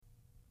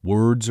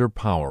Words are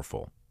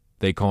powerful.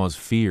 They cause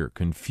fear,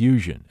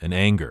 confusion, and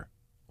anger,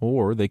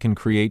 or they can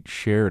create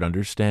shared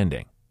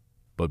understanding.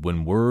 But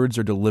when words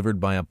are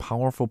delivered by a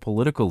powerful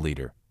political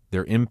leader,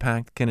 their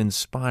impact can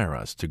inspire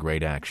us to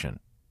great action.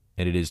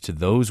 And it is to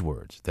those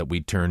words that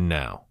we turn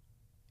now.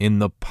 In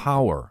the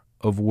power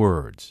of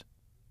words.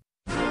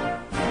 The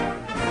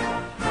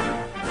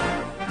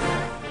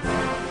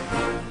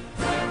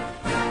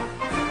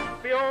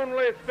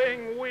only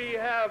thing we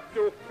have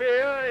to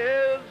fear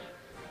is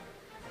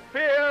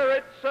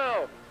fear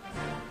itself.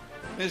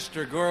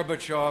 Mr.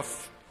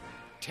 Gorbachev,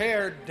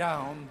 tear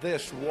down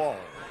this wall.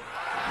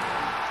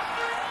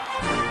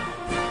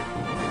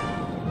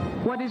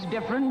 What is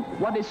different?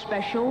 What is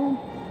special?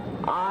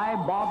 I,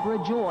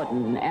 Barbara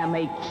Jordan, am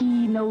a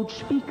keynote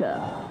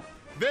speaker.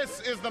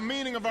 This is the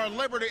meaning of our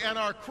liberty and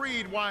our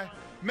creed, why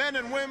men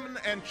and women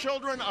and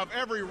children of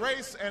every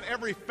race and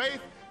every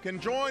faith can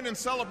join in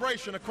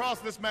celebration across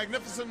this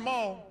magnificent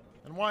mall,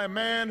 and why a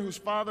man whose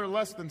father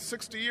less than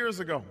 60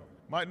 years ago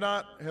might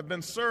not have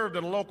been served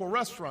at a local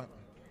restaurant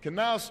can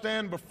now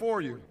stand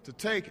before you to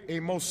take a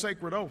most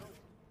sacred oath.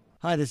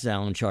 Hi, this is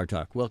Alan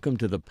Chartock. Welcome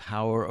to The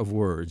Power of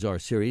Words, our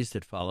series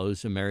that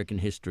follows American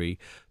history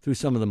through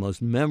some of the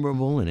most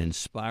memorable and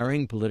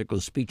inspiring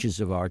political speeches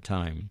of our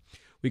time.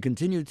 We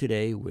continue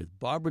today with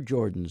Barbara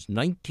Jordan's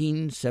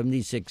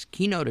 1976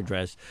 keynote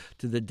address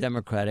to the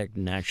Democratic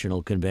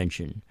National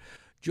Convention.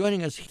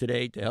 Joining us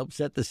today to help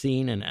set the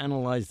scene and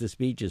analyze the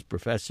speech is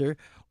Professor,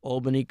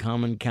 Albany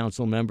Common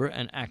Council member,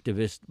 and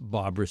activist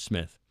Barbara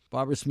Smith.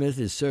 Barbara Smith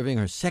is serving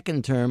her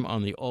second term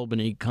on the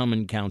Albany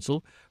Common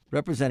Council,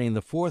 representing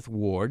the 4th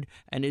Ward,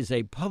 and is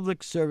a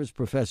public service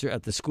professor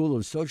at the School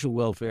of Social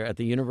Welfare at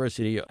the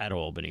University at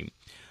Albany.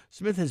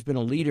 Smith has been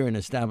a leader in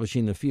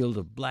establishing the field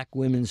of black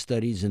women's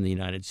studies in the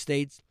United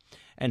States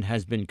and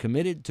has been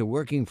committed to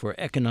working for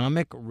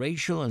economic,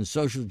 racial, and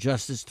social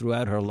justice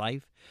throughout her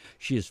life.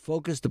 She is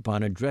focused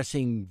upon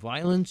addressing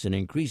violence and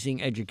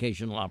increasing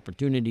educational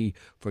opportunity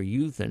for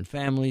youth and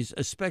families,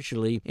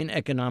 especially in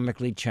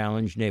economically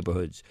challenged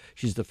neighborhoods.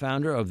 She's the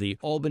founder of the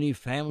Albany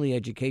Family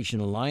Education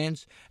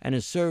Alliance and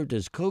has served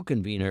as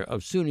co-convener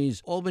of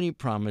SUNY's Albany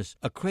Promise,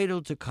 a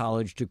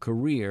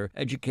cradle-to-college-to-career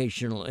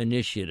educational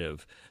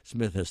initiative.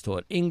 Smith has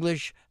taught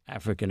English,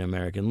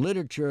 African-American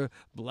literature,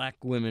 black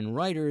women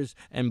writers,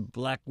 and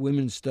black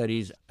women's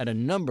studies at a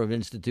number of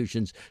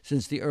institutions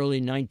since the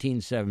early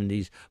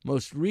 1970s,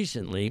 most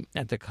recently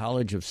at the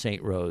College of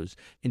St. Rose.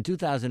 In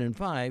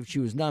 2005, she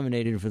was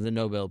nominated for the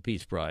Nobel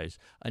Peace Prize.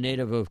 A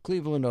native of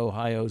Cleveland,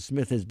 Ohio,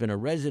 Smith has been a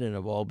resident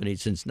of Albany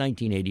since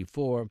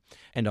 1984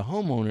 and a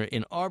homeowner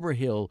in Arbor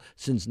Hill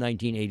since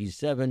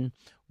 1987.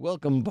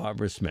 Welcome,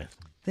 Barbara Smith.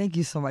 Thank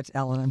you so much,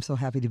 Ellen. I'm so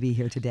happy to be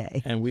here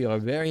today. And we are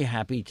very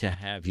happy to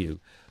have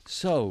you.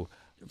 So,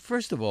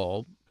 first of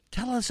all,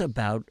 tell us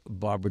about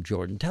Barbara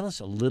Jordan. Tell us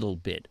a little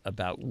bit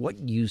about what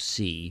you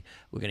see.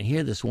 We're going to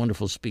hear this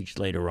wonderful speech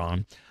later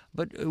on,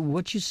 but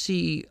what you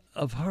see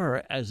of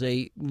her as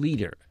a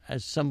leader,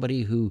 as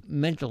somebody who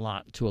meant a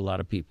lot to a lot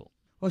of people.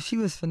 Well, she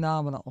was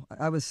phenomenal.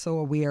 I was so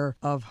aware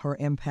of her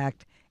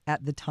impact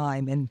at the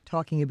time. And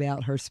talking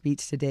about her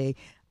speech today,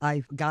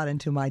 I got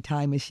into my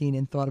time machine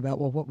and thought about,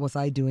 well, what was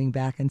I doing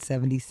back in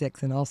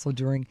 76 and also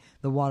during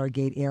the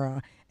Watergate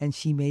era? And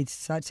she made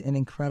such an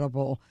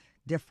incredible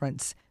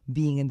difference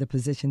being in the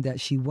position that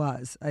she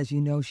was. As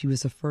you know, she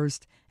was the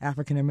first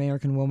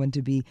African-American woman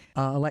to be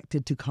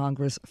elected to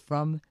Congress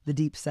from the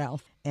Deep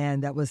South,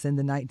 and that was in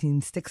the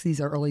 1960s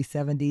or early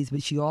 70s,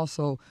 but she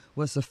also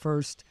was the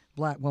first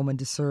black woman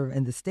to serve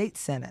in the state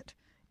Senate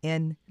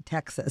in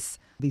Texas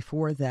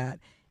before that.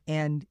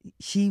 And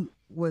she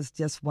was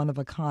just one of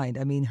a kind.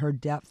 I mean, her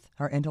depth,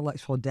 her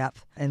intellectual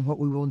depth, and what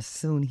we will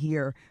soon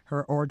hear,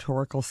 her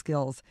oratorical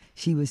skills,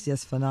 she was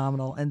just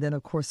phenomenal. And then,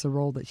 of course, the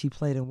role that she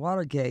played in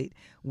Watergate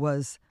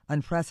was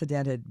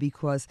unprecedented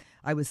because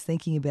I was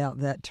thinking about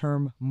that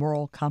term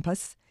moral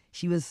compass.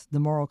 She was the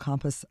moral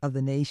compass of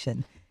the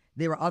nation.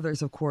 There were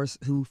others, of course,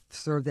 who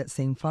served that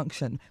same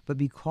function, but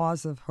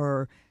because of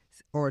her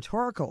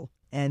oratorical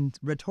and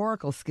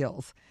rhetorical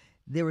skills,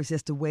 there was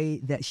just a way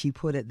that she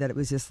put it that it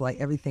was just like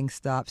everything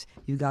stops.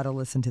 You got to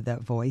listen to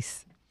that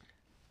voice.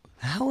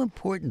 How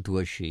important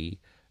was she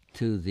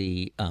to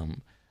the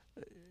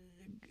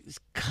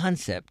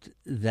concept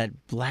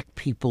that black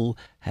people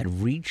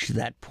had reached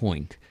that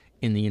point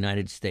in the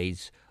United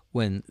States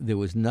when there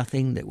was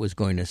nothing that was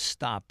going to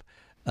stop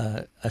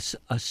a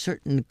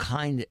certain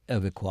kind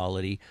of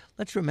equality?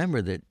 Let's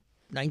remember that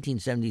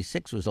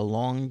 1976 was a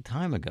long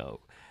time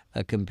ago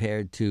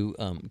compared to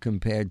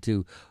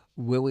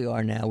where we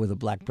are now with a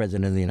black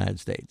president of the United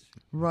States.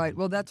 Right.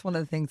 Well, that's one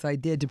of the things I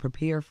did to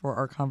prepare for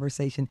our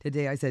conversation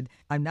today. I said,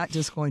 I'm not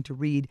just going to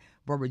read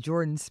Barbara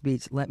Jordan's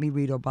speech. Let me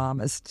read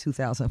Obama's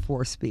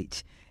 2004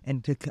 speech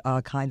and to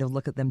kind of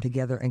look at them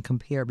together and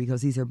compare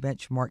because these are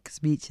benchmark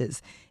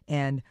speeches.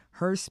 And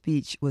her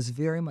speech was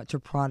very much a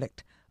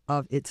product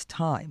of its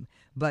time,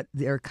 but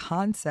there are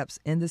concepts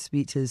in the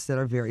speeches that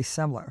are very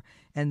similar.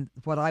 And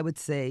what I would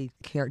say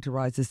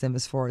characterizes them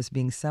as far as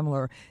being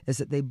similar is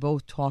that they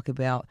both talk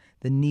about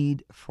the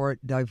need for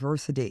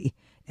diversity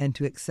and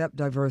to accept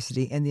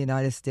diversity in the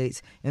United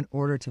States in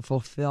order to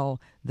fulfill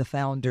the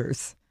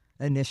founders'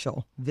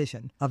 initial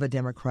vision of a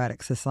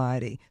democratic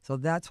society. So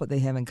that's what they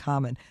have in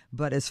common.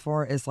 But as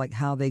far as like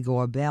how they go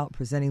about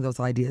presenting those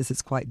ideas,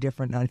 it's quite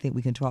different. And I think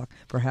we can talk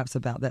perhaps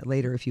about that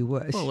later if you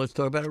wish. Well, let's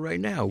talk about it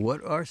right now.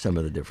 What are some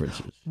of the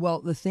differences?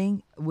 Well, the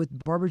thing with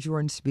Barbara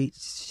Jordan's speech,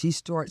 she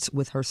starts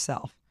with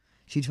herself.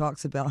 She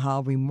talks about how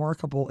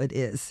remarkable it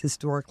is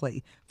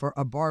historically for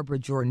a Barbara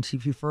Jordan. She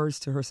refers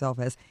to herself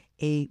as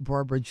a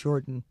Barbara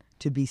Jordan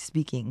to be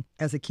speaking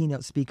as a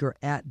keynote speaker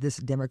at this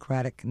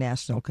Democratic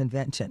National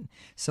Convention.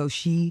 So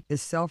she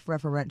is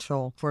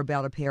self-referential for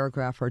about a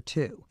paragraph or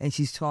two, and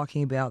she's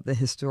talking about the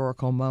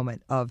historical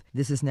moment of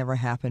this has never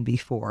happened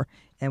before,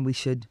 and we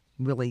should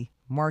really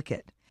mark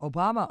it.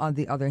 Obama, on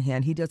the other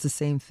hand, he does the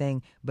same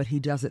thing, but he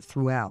does it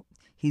throughout.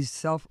 He's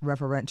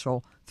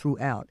self-referential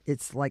throughout.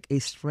 It's like a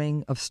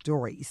string of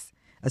stories,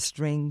 a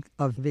string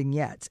of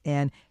vignettes.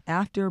 And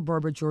after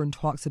Barbara Jordan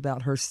talks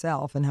about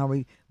herself and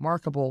how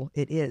remarkable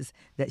it is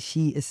that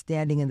she is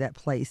standing in that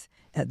place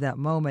at that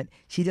moment,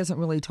 she doesn't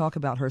really talk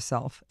about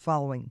herself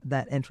following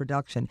that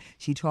introduction.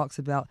 She talks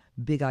about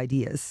big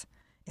ideas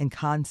and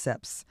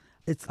concepts.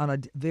 It's on a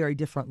very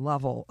different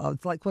level.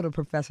 It's like what a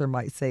professor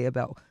might say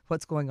about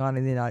what's going on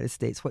in the United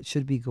States, what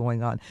should be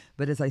going on.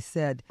 But as I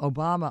said,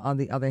 Obama, on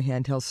the other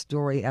hand, tells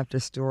story after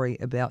story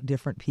about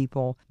different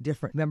people,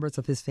 different members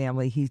of his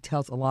family. He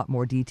tells a lot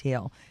more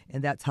detail,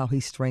 and that's how he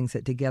strings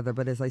it together.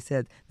 But as I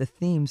said, the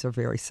themes are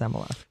very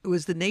similar.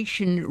 Was the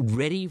nation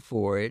ready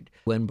for it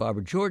when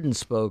Barbara Jordan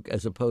spoke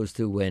as opposed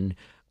to when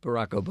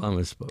Barack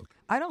Obama spoke?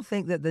 I don't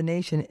think that the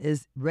nation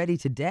is ready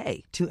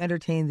today to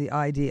entertain the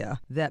idea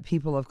that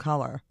people of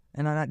color,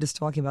 and I'm not just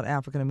talking about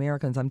African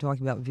Americans, I'm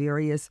talking about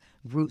various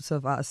groups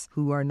of us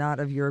who are not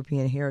of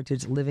European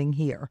heritage living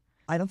here.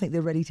 I don't think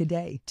they're ready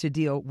today to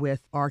deal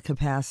with our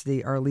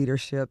capacity, our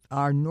leadership,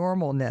 our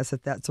normalness,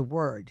 if that's a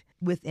word,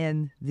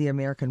 within the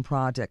American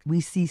project. We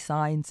see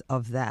signs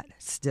of that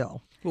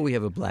still. Well, we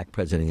have a black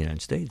president of the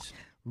United States.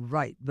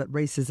 Right, but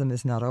racism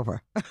is not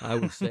over. I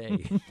would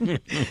say.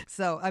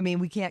 So, I mean,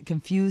 we can't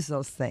confuse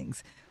those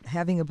things.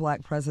 Having a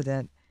black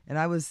president, and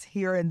I was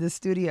here in this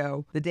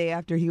studio the day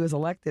after he was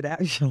elected,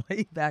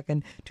 actually, back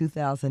in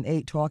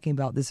 2008, talking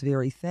about this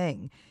very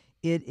thing.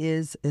 It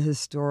is a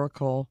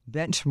historical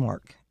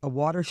benchmark, a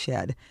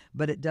watershed,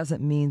 but it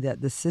doesn't mean that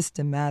the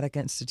systematic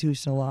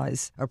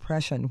institutionalized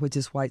oppression, which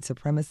is white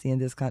supremacy in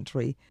this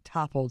country,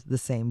 toppled the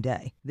same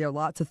day. There are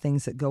lots of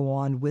things that go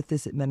on with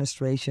this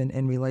administration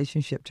in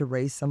relationship to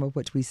race, some of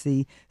which we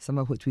see, some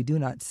of which we do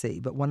not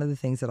see. But one of the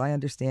things that I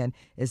understand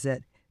is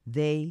that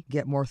they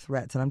get more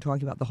threats, and I'm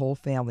talking about the whole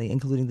family,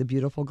 including the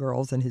beautiful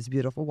girls and his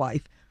beautiful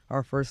wife,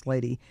 our First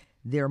Lady.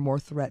 There are more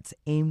threats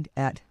aimed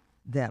at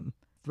them.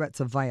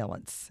 Threats of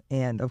violence,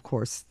 and of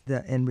course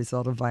the end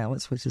result of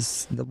violence, which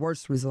is the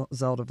worst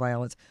result of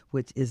violence,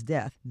 which is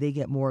death. They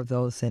get more of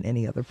those than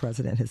any other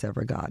president has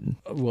ever gotten.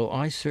 Well,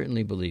 I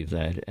certainly believe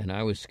that, and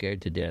I was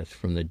scared to death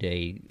from the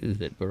day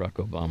that Barack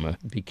Obama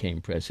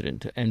became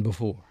president and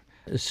before.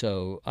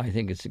 So I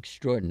think it's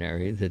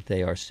extraordinary that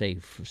they are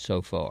safe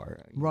so far.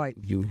 Right.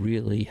 You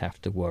really have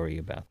to worry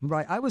about them.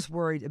 Right. I was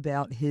worried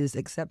about his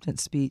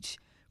acceptance speech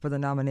for the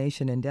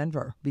nomination in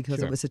Denver because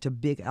Sure. It was such a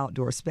big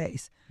outdoor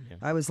space. Yeah.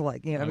 I was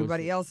like,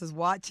 everybody else is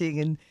watching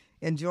and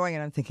enjoying it.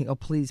 I'm thinking, oh,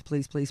 please,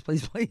 please, please,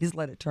 please, please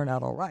let it turn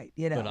out all right.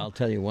 But I'll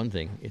tell you one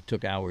thing. It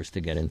took hours to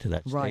get into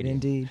that stadium. Right,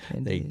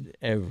 indeed.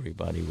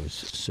 Everybody was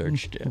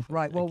searched.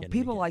 Right. Well,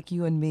 people like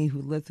you and me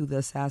who lived through the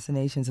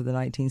assassinations of the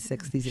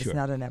 1960s, Sure. It's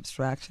not an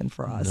abstraction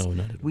for us. No,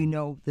 not at all. We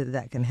know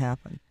that can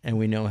happen. And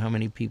we know how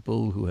many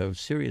people who have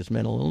serious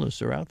mental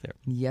illness are out there.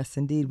 Yes,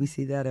 indeed. We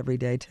see that every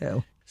day,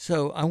 too.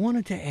 So I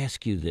wanted to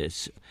ask you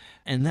this,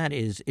 and that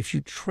is, if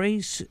you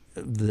trace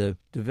the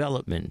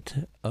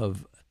development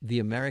of the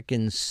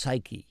American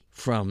psyche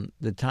from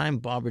the time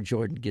Barbara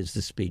Jordan gives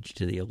the speech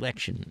to the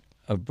election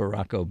of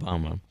Barack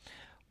Obama,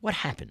 what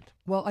happened?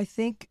 Well, I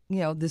think,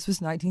 this was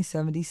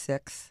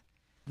 1976.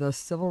 The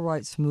civil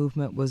rights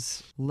movement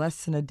was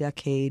less than a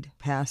decade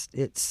past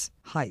its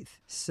height.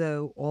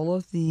 So all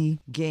of the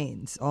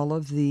gains, all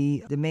of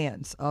the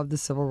demands of the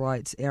civil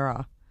rights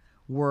era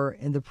were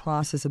in the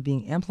process of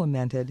being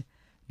implemented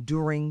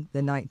during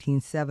the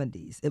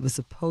 1970s. It was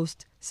a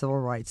post-civil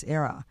rights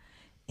era.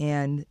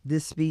 And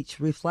this speech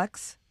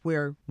reflects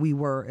where we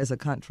were as a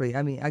country.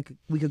 I mean,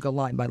 we could go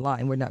line by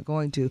line. We're not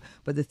going to.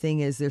 But the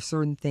thing is, there's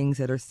certain things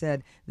that are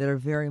said that are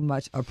very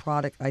much a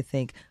product, I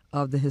think,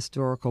 of the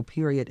historical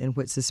period in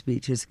which the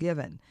speech is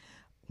given.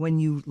 When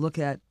you look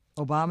at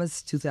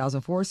Obama's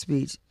 2004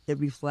 speech, it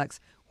reflects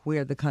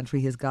where the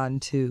country has gotten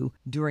to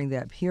during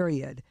that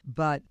period.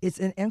 But it's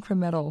an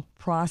incremental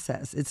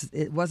process.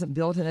 It wasn't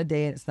built in a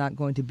day, and it's not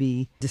going to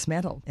be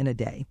dismantled in a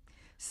day.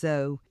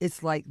 So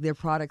it's like they're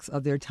products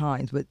of their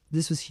times. But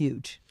this was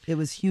huge. It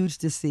was huge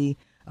to see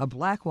a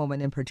black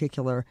woman in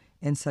particular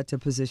in such a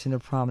position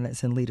of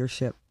prominence and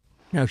leadership.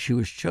 Now, she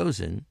was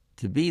chosen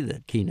to be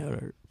the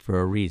keynoter for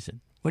a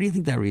reason. What do you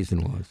think that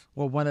reason was?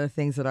 Well, one of the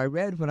things that I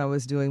read when I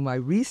was doing my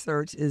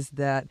research is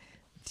that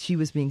she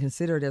was being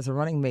considered as a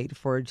running mate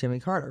for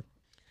Jimmy Carter.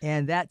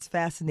 And that's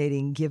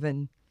fascinating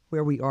given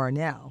where we are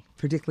now,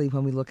 particularly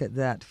when we look at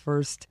that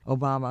first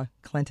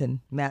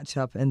Obama-Clinton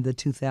matchup in the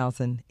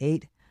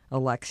 2008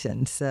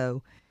 election.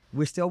 So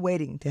we're still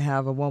waiting to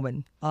have a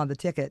woman on the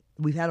ticket.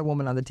 We've had a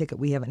woman on the ticket.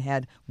 We haven't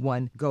had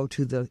one go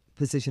to the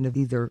position of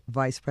either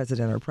vice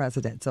president or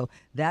president. So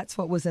that's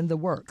what was in the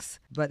works.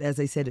 But as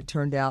I said, it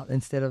turned out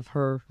instead of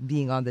her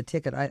being on the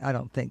ticket, I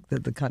don't think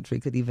that the country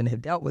could even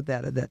have dealt with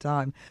that at that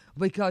time,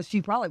 because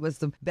she probably was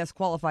the best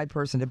qualified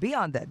person to be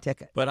on that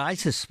ticket. But I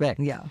suspect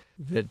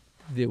that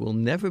there will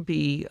never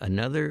be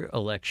another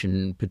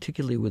election,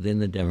 particularly within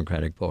the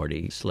Democratic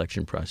Party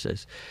selection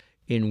process,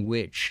 in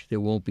which there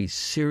won't be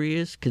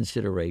serious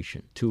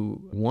consideration to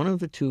one of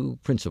the two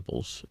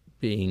principals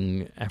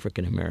being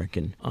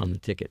African-American on the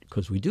ticket.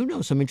 Because we do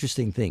know some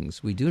interesting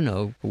things. We do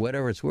know, for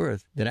whatever it's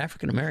worth, that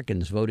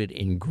African-Americans voted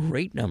in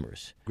great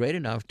numbers, great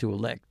enough to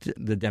elect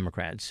the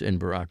Democrats and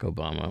Barack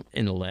Obama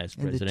in the last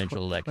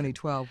presidential election.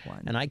 2012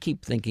 one. And I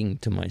keep thinking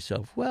to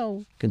myself,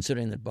 well,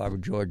 considering that Barbara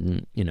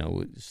Jordan,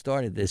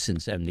 started this in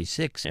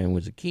 76 and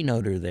was a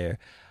keynoter there,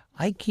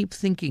 I keep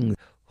thinking,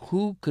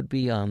 who could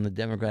be on the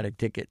Democratic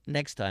ticket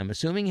next time,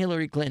 assuming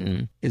Hillary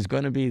Clinton is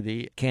going to be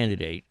the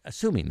candidate,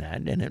 assuming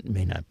that, and it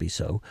may not be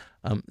so,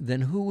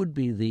 then who would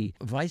be the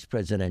vice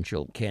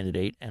presidential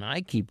candidate? And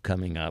I keep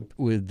coming up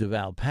with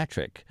Deval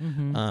Patrick,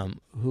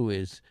 who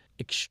is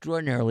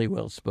extraordinarily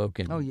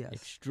well-spoken,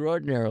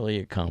 extraordinarily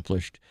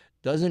accomplished,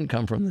 doesn't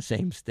come from the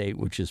same state,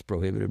 which is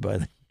prohibited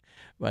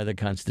by the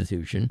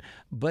Constitution,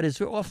 but it's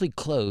awfully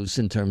close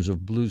in terms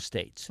of blue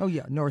states. Oh,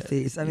 yeah,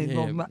 Northeast. I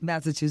mean,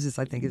 Massachusetts,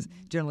 I think, is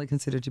generally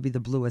considered to be the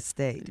bluest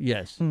state.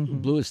 Yes,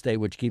 bluest state,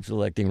 which keeps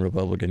electing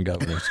Republican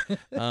governors.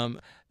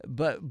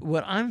 But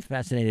what I'm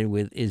fascinated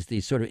with is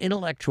the sort of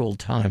intellectual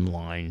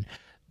timeline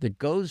that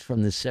goes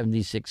from the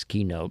 76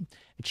 keynote.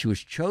 She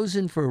was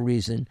chosen for a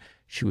reason.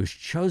 She was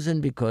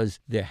chosen because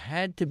there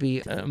had to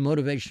be a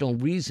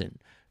motivational reason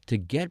to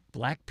get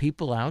black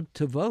people out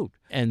to vote.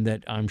 And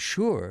that I'm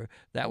sure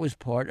that was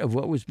part of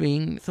what was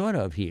being thought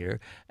of here,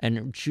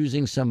 and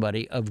choosing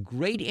somebody of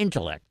great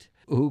intellect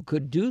who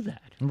could do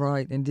that.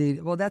 Right,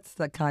 indeed. Well, that's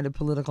the kind of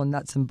political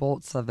nuts and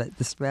bolts of it,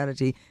 the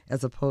strategy,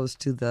 as opposed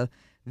to the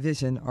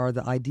vision or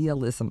the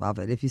idealism of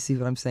it, if you see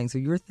what I'm saying. So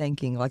you're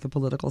thinking like a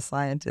political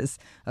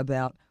scientist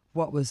about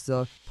what was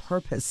the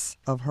purpose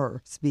of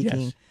her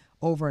speaking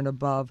over and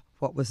above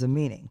what was the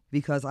meaning,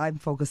 because I'm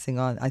focusing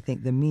on, I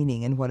think, the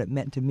meaning and what it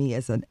meant to me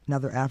as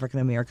another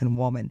African-American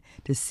woman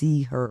to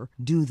see her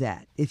do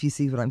that, if you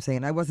see what I'm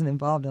saying. I wasn't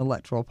involved in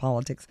electoral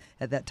politics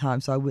at that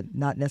time, so I would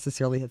not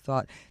necessarily have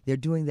thought they're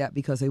doing that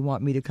because they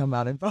want me to come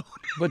out and vote.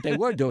 But they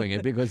were doing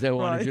it because they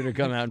wanted you to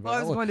come out and vote. Well,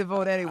 I was going to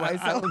vote anyway.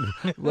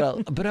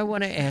 But I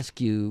want to ask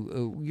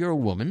you, you're a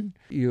woman,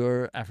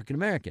 you're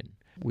African-American.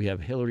 We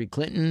have Hillary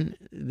Clinton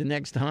the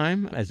next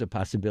time as a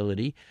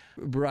possibility.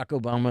 Barack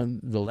Obama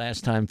the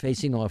last time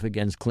facing off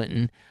against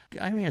Clinton.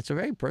 I mean, it's a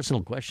very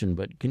personal question,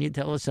 but can you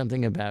tell us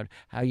something about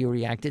how you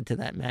reacted to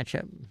that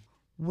matchup?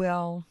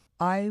 Well,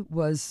 I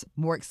was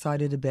more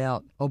excited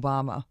about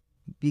Obama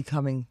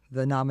becoming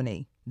the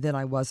nominee than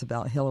I was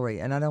about Hillary.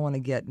 And I don't want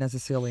to get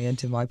necessarily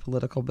into my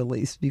political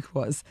beliefs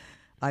because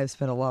I've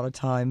spent a lot of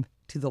time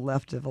to the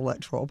left of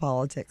electoral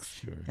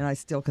politics. Sure. And I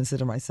still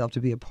consider myself to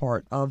be a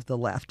part of the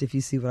left, if you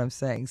see what I'm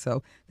saying.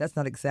 So that's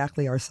not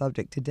exactly our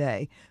subject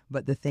today.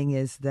 But the thing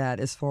is that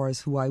as far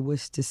as who I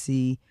wish to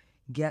see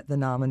get the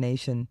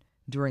nomination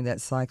during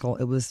that cycle,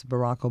 it was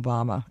Barack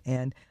Obama.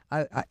 And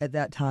I at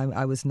that time,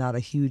 I was not a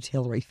huge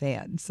Hillary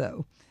fan.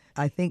 So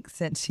I think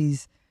since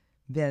she's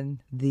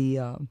been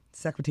the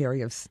Secretary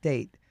of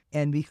State,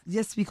 and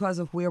just because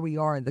of where we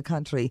are in the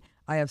country,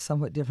 I have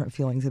somewhat different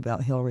feelings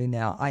about Hillary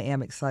now. I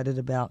am excited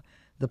about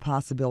the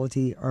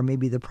possibility or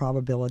maybe the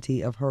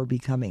probability of her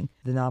becoming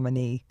the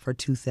nominee for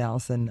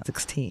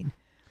 2016.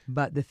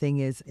 But the thing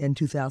is, in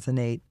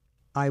 2008,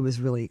 I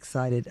was really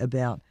excited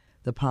about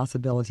the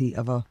possibility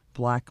of a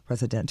black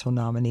presidential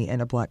nominee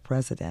and a black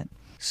president.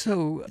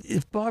 So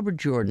if Barbara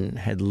Jordan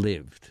had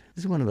lived,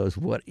 this is one of those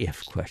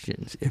what-if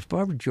questions. If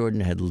Barbara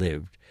Jordan had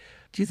lived,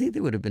 do you think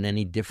there would have been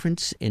any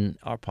difference in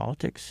our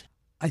politics?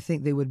 I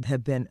think they would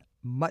have been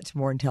much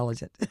more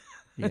intelligent.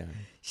 Yeah.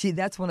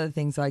 That's one of the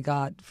things I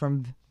got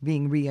from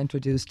being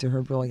reintroduced to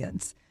her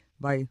brilliance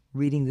by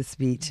reading the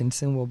speech, and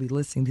soon we'll be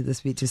listening to the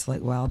speech. It's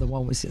like, wow, the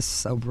one was just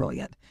so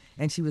brilliant.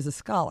 And she was a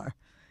scholar.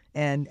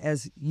 And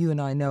as you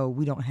and I know,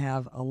 we don't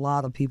have a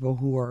lot of people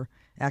who are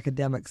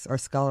academics or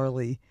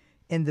scholarly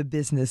in the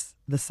business,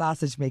 the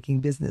sausage-making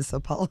business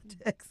of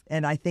politics.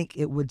 And I think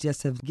it would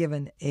just have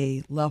given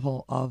a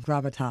level of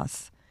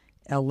gravitas,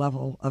 a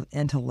level of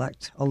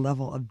intellect, a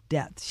level of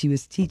depth. She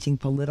was teaching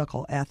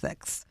political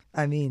ethics.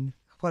 I mean,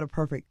 what a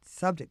perfect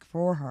subject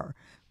for her.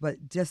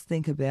 But just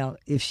think about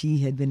if she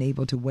had been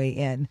able to weigh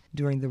in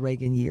during the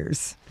Reagan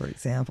years, for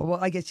example. Well,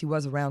 I guess she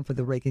was around for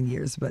the Reagan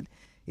years, but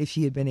if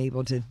she had been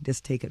able to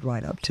just take it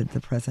right up to the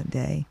present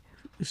day.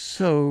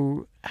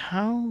 So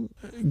how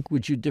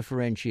would you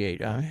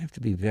differentiate? I have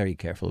to be very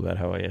careful about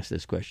how I ask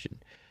this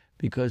question,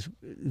 because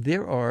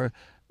there are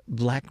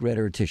black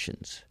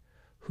rhetoricians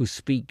who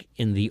speak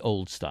in the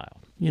old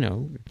style.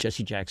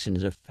 Jesse Jackson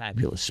is a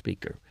fabulous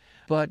speaker.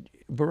 But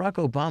Barack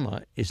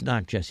Obama is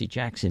not Jesse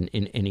Jackson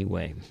in any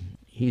way.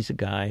 He's a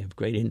guy of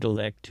great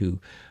intellect who,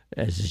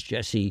 as is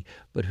Jesse,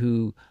 but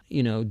who,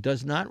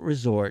 does not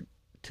resort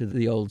to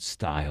the old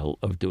style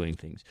of doing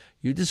things.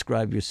 You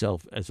describe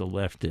yourself as a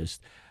leftist.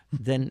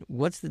 Then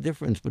what's the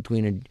difference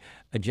between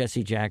a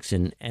Jesse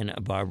Jackson and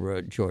a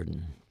Barbara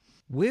Jordan?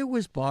 Where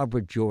was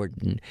Barbara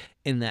Jordan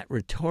in that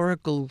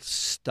rhetorical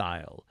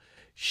style?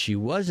 She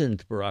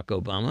wasn't Barack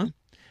Obama,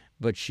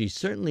 but she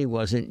certainly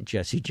wasn't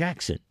Jesse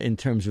Jackson in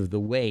terms of the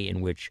way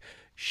in which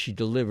she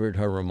delivered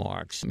her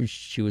remarks.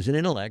 She was an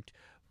intellect,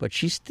 but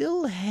she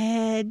still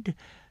had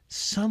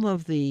some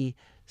of the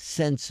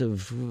sense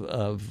of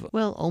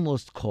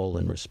almost call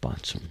and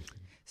response.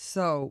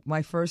 So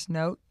my first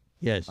note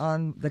yes.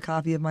 on the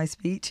copy of my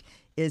speech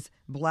is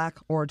Black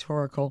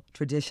oratorical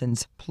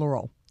traditions,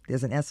 plural.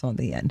 There's an S on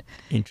the end.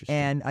 Interesting.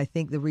 And I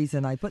think the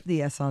reason I put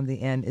the S on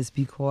the end is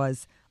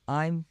because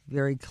I'm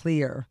very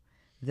clear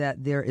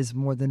that there is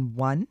more than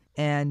one.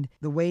 And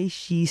the way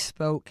she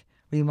spoke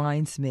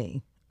reminds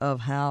me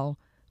of how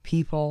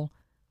people,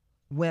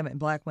 women,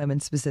 Black women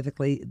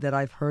specifically, that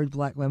I've heard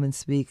Black women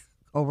speak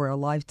over a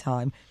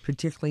lifetime,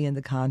 particularly in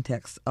the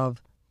context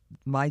of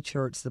my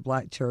church, the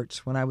Black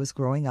church, when I was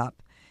growing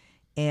up.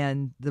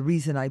 And the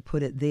reason I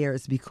put it there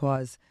is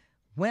because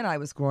when I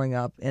was growing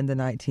up in the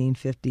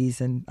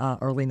 1950s and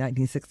early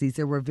 1960s,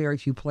 there were very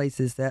few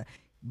places that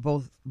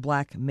both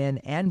Black men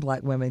and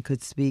Black women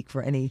could speak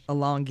for any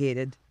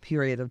elongated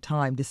period of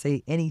time to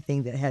say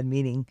anything that had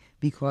meaning,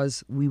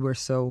 because we were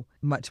so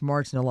much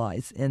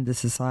marginalized in the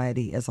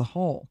society as a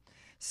whole.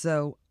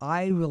 So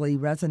I really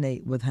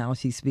resonate with how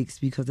she speaks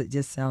because it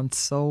just sounds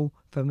so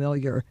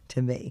familiar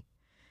to me,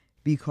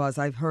 because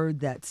I've heard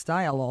that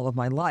style all of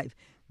my life.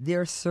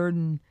 There's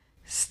certain,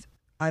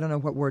 I don't know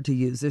what word to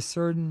use, there's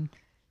certain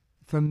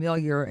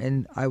familiar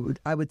and I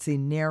would say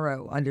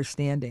narrow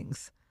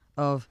understandings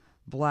of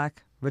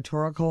Black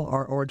rhetorical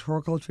or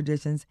oratorical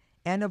traditions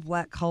and of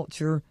Black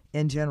culture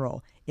in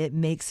general. It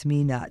makes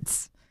me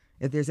nuts.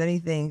 If there's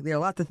anything, there are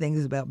lots of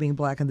things about being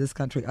Black in this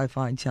country I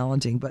find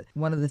challenging, but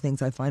one of the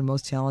things I find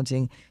most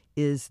challenging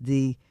is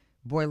the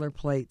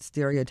boilerplate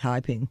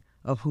stereotyping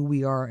of who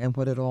we are and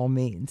what it all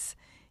means.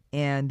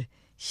 And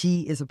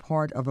she is a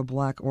part of a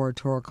Black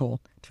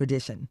oratorical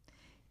tradition,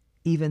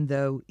 even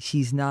though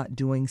she's not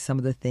doing some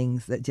of the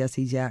things that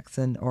Jesse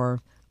Jackson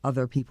or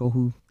other people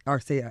who are,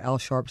 say, Al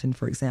Sharpton,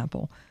 for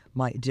example,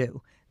 might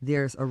do.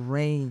 There's a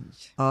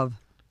range of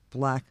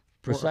Black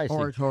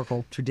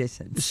oratorical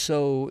traditions.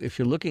 So if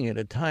you're looking at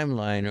a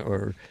timeline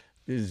or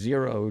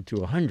 0 to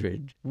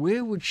 100,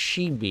 where would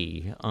she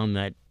be on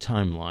that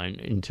timeline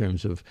in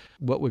terms of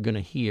what we're going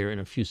to hear in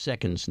a few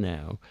seconds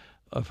now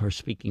of her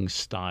speaking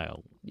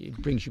style? It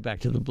brings you back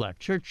to the Black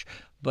church,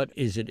 but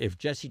is it, if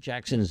Jesse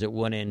Jackson is at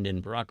one end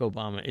and Barack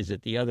Obama is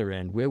at the other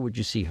end, where would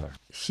you see her?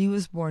 She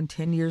was born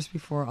 10 years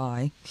before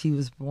I. She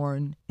was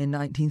born in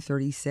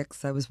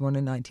 1936. I was born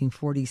in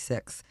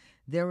 1946.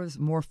 There was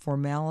more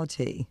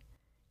formality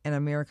in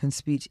American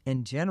speech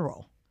in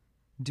general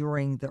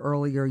during the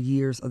earlier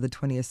years of the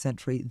 20th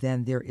century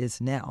than there is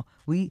now.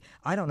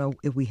 I don't know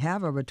if we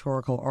have a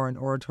rhetorical or an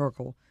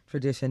oratorical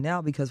tradition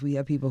now, because we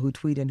have people who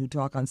tweet and who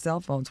talk on cell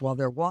phones while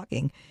they're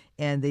walking,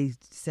 and they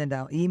send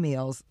out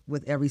emails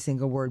with every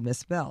single word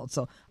misspelled.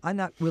 So I'm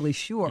not really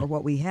sure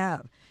what we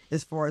have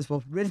as far as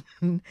both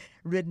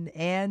written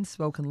and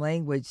spoken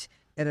language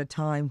at a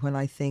time when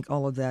I think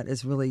all of that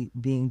is really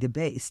being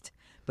debased.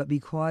 But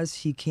because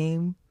she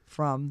came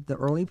from the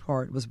early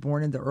part, was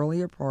born in the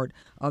earlier part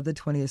of the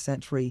 20th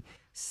century,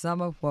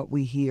 some of what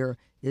we hear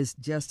is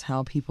just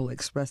how people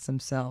express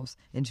themselves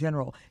in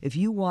general. If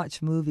you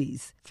watch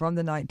movies from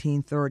the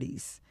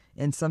 1930s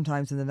and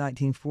sometimes in the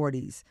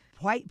 1940s,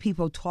 white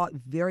people talk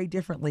very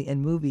differently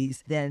in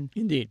movies than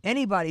Indeed.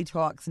 Anybody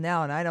talks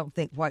now, and I don't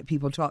think white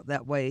people talk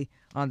that way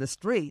on the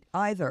street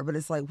either. But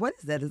it's like, what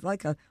is that? It's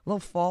like a little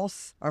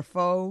false or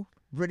faux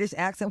British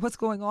accent. What's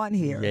going on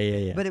here?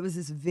 Yeah. But it was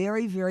this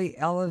very, very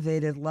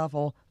elevated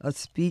level of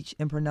speech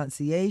and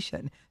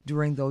pronunciation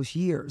during those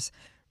years.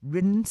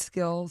 Written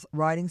skills,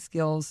 writing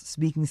skills,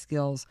 speaking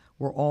skills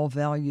were all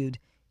valued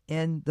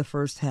in the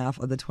first half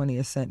of the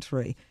 20th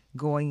century,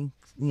 going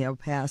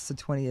past the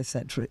 20th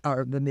century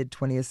or the mid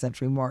 20th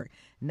century mark.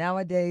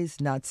 Nowadays,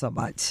 not so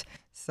much.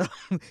 So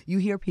you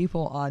hear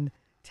people on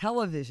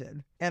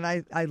television, and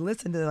I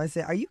listen to them. I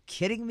say, "Are you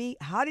kidding me?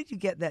 How did you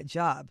get that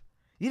job?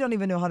 You don't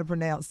even know how to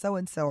pronounce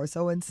so-and-so or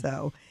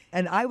so-and-so."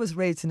 And I was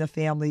raised in a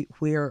family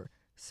where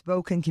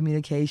spoken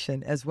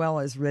communication as well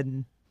as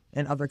written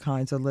and other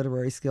kinds of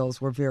literary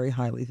skills were very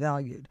highly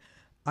valued.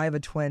 I have a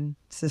twin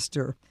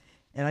sister,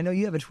 and I know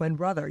you have a twin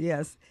brother,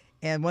 yes.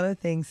 And one of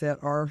the things that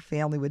our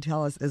family would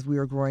tell us as we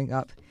were growing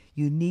up,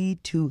 you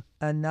need to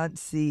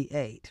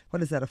enunciate.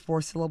 What is that, a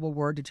 4-syllable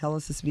word to tell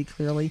us to speak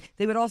clearly?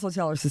 They would also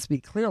tell us to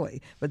speak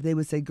clearly, but they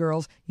would say,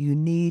 "Girls, you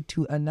need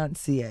to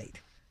enunciate."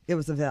 It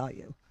was a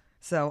value.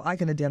 So I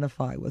can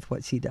identify with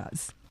what she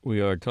does. We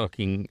are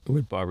talking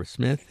with Barbara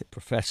Smith,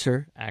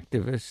 professor,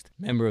 activist,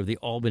 member of the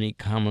Albany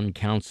Common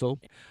Council.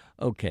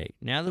 Okay,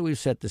 now that we've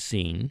set the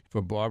scene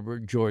for Barbara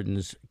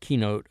Jordan's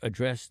keynote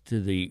address to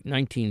the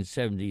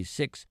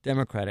 1976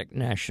 Democratic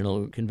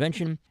National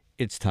Convention,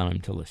 it's time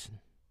to listen.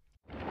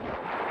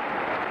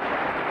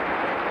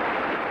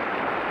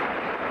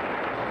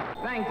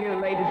 Thank you,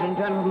 ladies and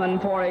gentlemen,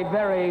 for a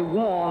very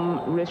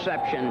warm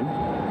reception.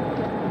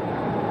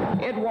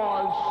 It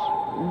was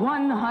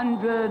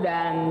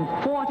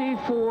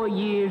 144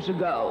 years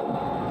ago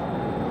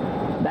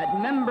that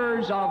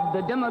members of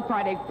the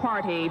Democratic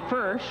Party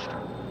first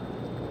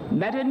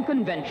met in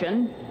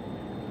convention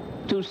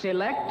to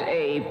select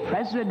a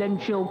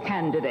presidential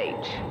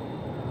candidate.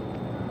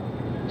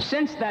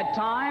 Since that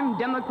time,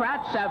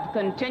 Democrats have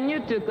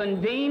continued to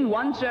convene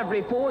once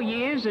every 4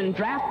 years and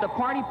draft a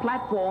party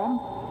platform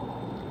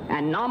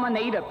and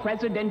nominate a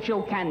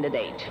presidential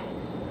candidate.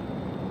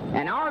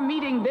 And our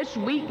meeting this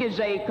week is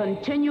a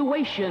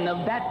continuation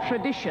of that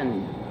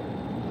tradition.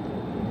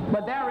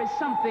 But there is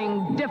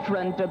something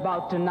different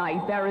about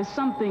tonight. There is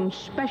something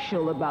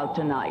special about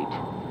tonight.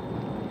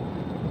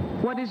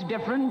 What is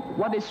different?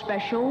 What is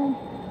special?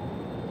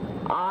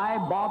 I,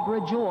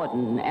 Barbara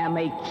Jordan, am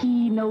a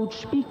keynote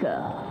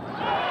speaker.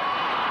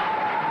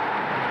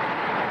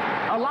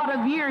 A lot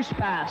of years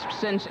passed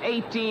since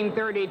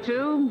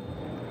 1832,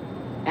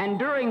 and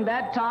during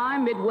that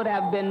time it would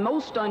have been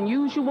most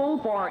unusual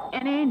for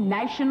any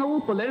national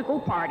political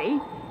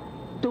party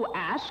to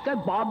ask a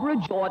Barbara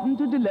Jordan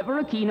to deliver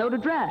a keynote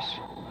address.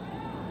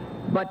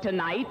 But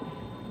tonight,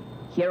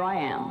 here I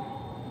am.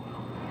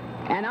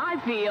 And I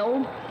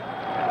feel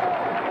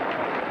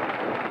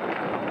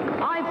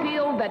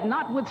that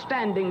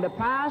notwithstanding the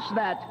past,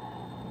 that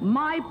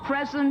my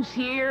presence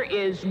here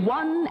is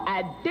one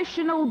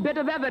additional bit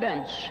of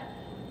evidence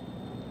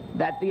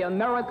that the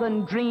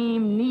American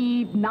dream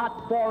need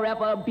not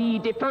forever be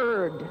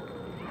deferred.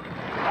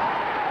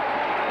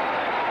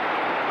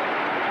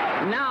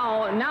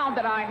 Now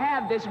that I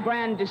have this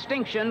grand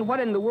distinction, what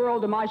in the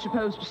world am I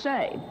supposed to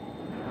say?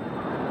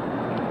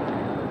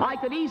 I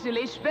could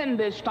easily spend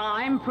this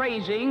time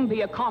praising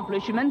the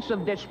accomplishments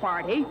of this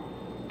party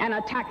and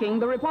attacking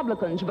the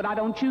Republicans, but I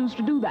don't choose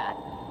to do that.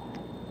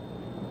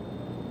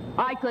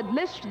 I could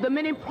list the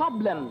many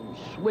problems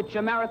which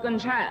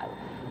Americans have.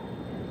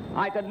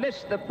 I could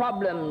list the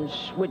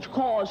problems which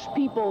cause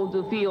people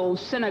to feel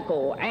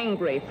cynical,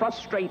 angry,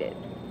 frustrated.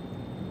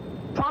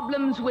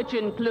 Problems which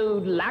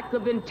include lack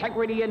of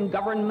integrity in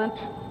government,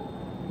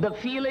 the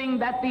feeling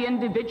that the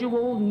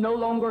individual no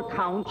longer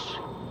counts,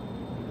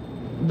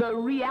 the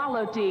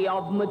reality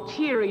of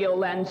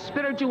material and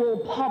spiritual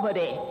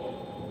poverty,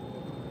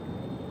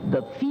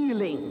 the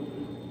feeling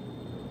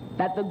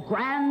that the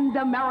grand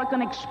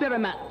American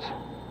experiment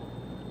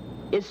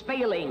is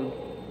failing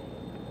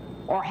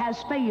or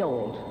has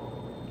failed.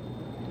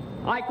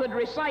 I could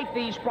recite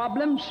these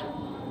problems,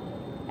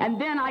 and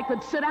then I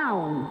could sit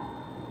down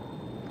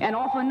and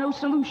offer no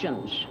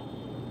solutions.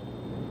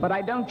 But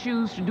I don't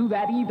choose to do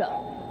that either.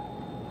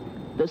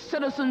 The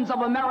citizens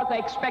of America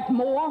expect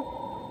more.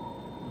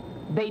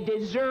 They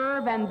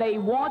deserve and they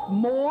want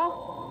more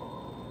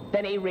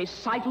than a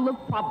recital of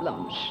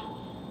problems.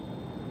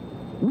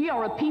 We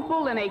are a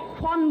people in a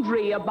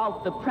quandary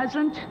about the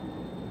present.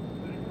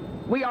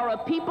 We are a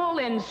people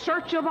in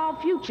search of our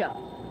future.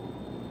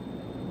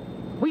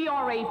 We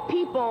are a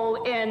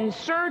people in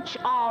search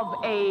of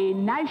a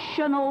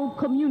national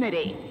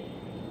community.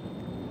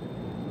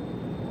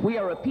 We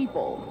are a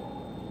people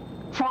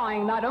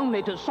trying not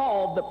only to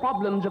solve the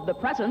problems of the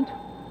present,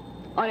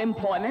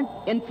 unemployment,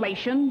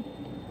 inflation,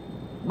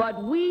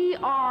 but we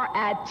are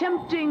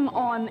attempting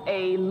on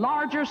a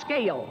larger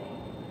scale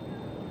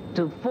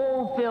to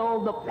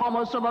fulfill the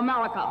promise of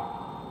America.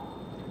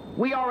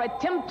 We are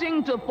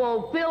attempting to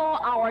fulfill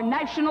our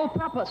national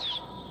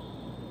purpose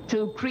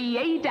to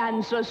create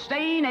and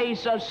sustain a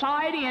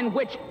society in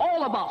which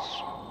all of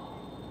us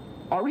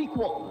are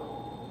equal.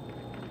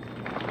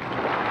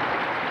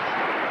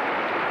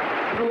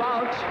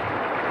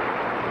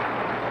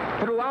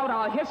 Throughout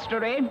our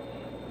history,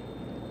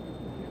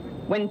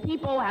 when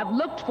people have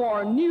looked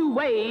for new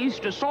ways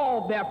to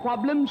solve their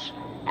problems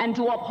and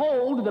to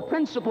uphold the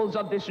principles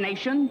of this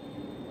nation,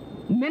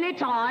 many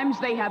times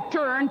they have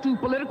turned to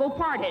political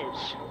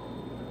parties.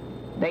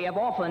 They have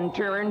often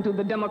turned to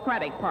the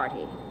Democratic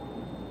Party.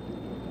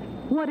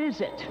 What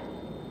is it?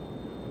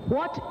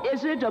 What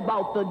is it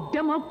about the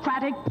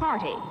Democratic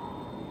Party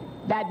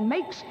that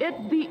makes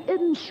it the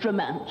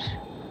instrument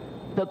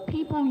the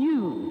people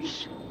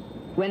use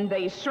when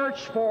they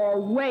search for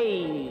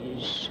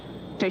ways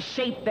to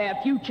shape their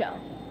future?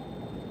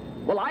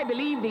 Well, I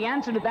believe the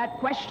answer to that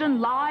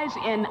question lies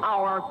in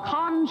our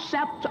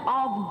concept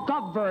of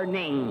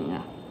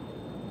governing.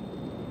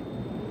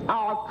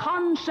 Our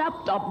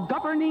concept of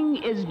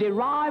governing is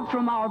derived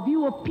from our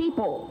view of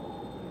people.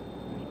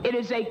 It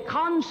is a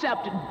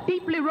concept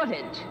deeply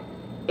rooted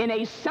in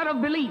a set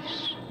of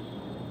beliefs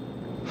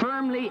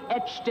firmly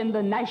etched in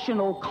the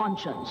national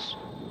conscience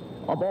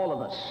of all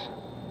of us.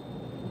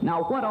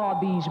 Now, what are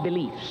these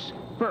beliefs?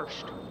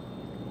 First,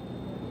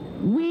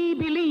 we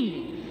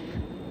believe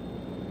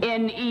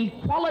in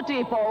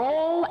equality for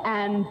all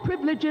and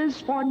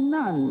privileges for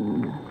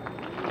none.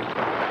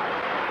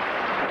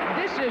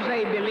 This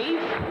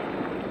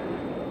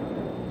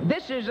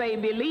is a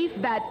belief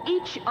that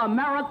each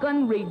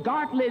American,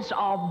 regardless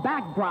of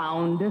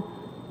background,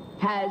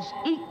 has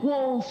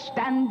equal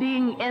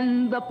standing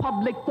in the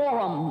public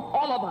forum,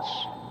 all of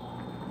us.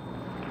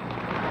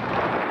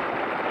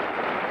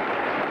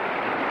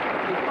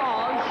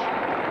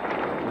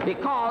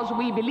 Because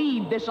we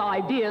believe this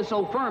idea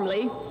so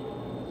firmly,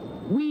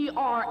 we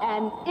are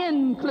an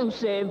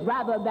inclusive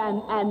rather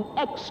than an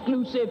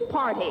exclusive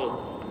party.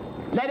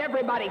 Let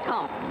everybody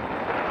come.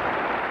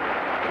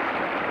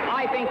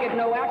 I think it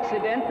no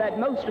accident that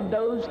most of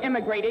those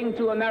immigrating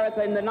to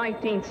America in the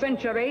 19th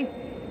century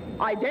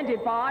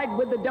identified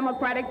with the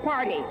Democratic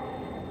Party.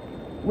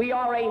 We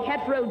are a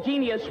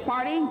heterogeneous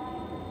party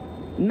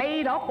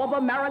made up of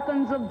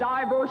Americans of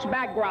diverse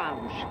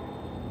backgrounds.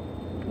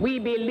 We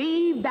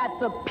believe that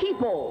the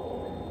people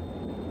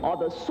are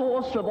the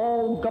source of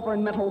all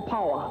governmental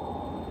power,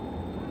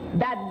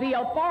 that the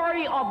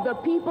authority of the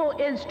people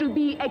is to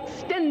be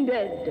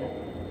extended,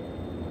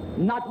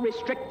 not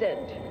restricted.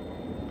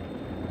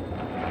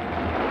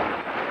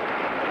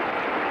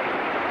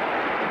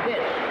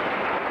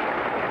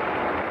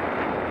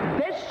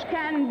 This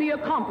can be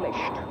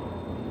accomplished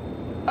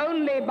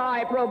only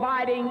by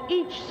providing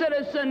each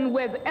citizen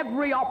with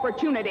every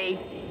opportunity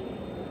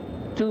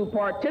to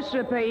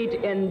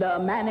participate in the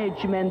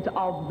management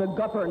of the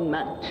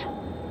government.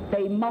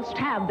 They must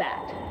have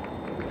that.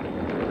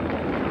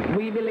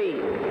 We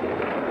believe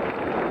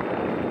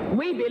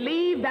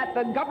that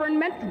the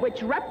government,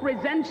 which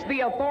represents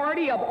the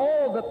authority of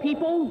all the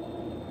people,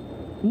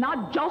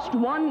 not just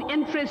one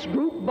interest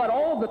group, but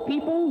all the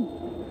people,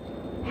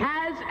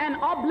 has an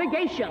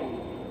obligation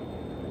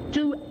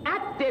to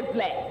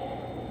actively,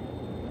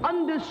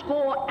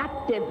 underscore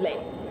actively,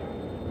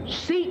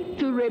 seek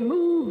to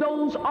remove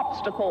those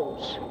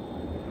obstacles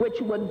which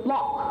would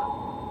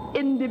block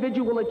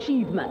individual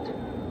achievement,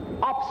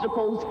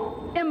 obstacles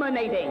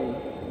emanating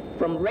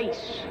from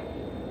race,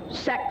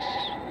 sex,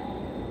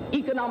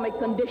 economic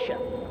condition.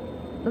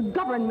 The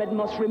government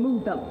must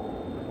remove them,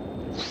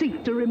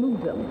 seek to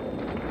remove them.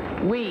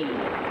 We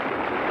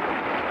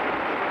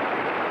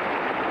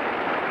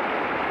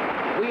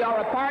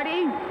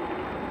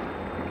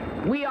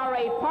are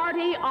a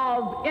party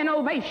of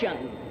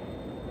innovation.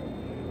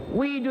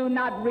 We do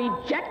not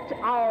reject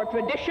our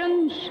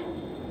traditions,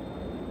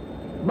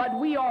 but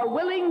we are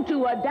willing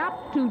to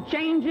adapt to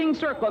changing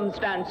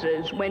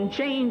circumstances. When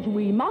change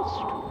we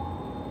must,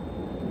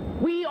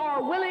 we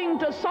are willing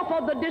to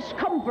suffer the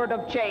discomfort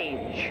of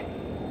change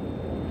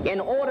in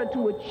order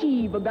to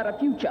achieve a better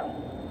future.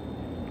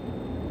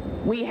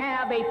 We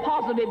have a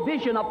positive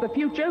vision of the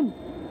future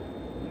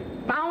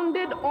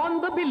founded on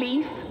the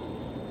belief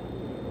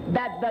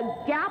that the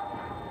gap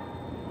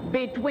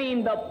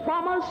between the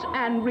promise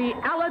and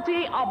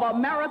reality of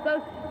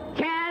America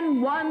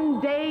can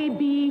one day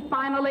be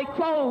finally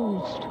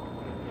closed.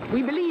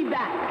 We believe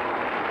that.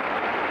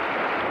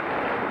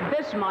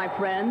 This, my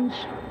friends,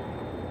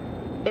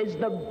 is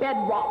the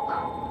bedrock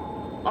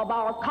of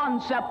our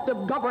concept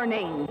of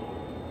governing.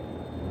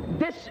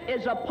 This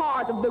is a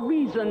part of the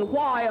reason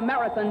why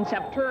Americans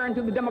have turned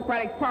to the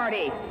Democratic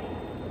Party.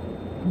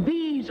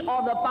 These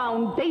are the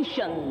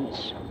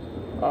foundations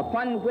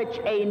upon which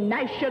a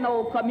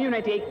national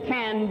community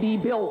can be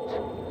built.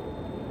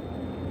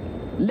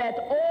 Let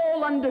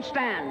all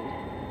understand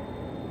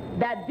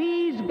that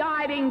these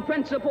guiding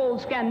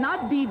principles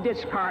cannot be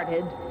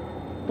discarded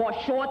for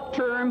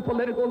short-term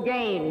political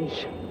gains.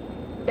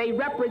 They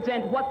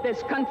represent what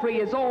this country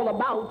is all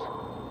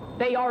about.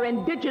 They are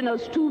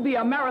indigenous to the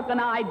American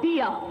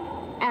idea,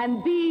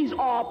 and these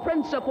are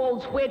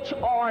principles which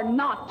are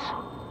not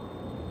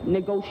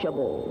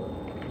negotiable.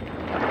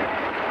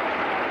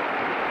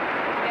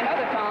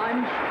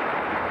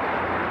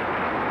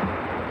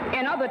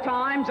 In other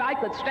times, I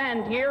could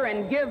stand here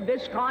and give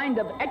this kind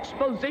of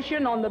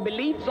exposition on the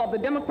beliefs of the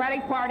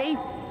Democratic Party,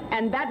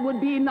 and that would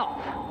be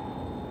enough.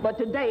 But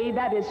today,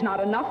 that is not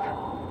enough.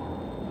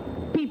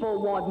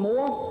 People want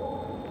more.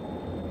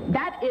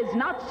 That is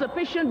not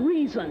sufficient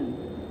reason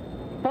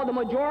for the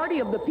majority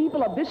of the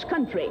people of this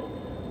country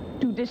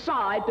to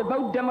decide to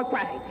vote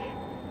Democratic.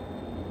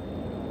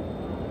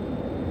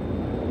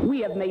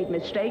 We have made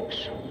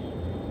mistakes.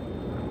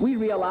 We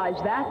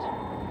realize that.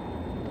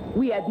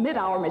 We admit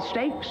our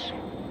mistakes.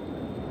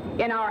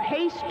 In our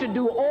haste to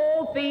do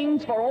all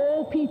things for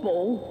all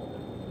people,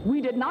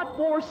 we did not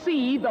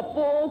foresee the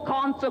full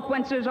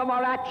consequences of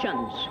our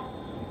actions.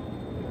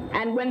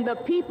 And when the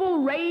people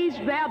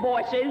raised their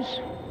voices,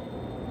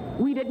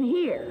 we didn't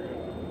hear.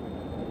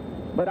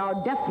 But our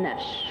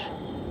deafness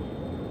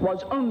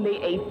was only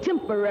a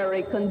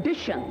temporary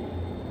condition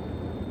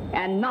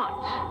and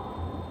not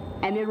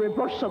an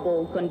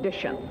irreversible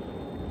condition.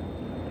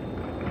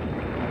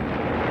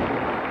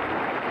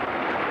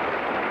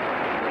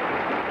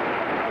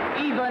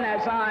 Even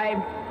as I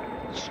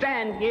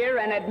stand here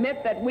and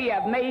admit that we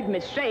have made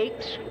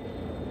mistakes,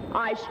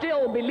 I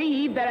still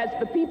believe that as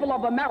the people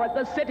of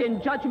America sit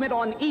in judgment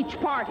on each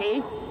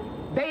party,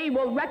 they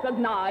will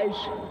recognize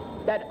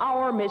that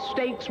our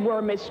mistakes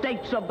were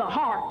mistakes of the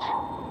heart.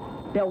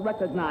 They'll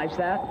recognize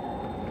that.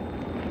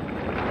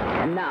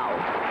 And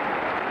now,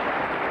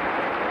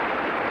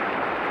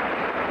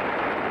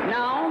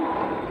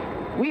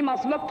 we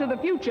must look to the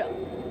future.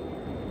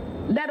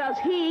 Let us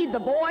heed the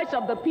voice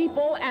of the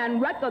people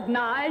and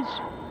recognize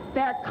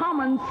their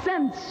common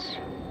sense.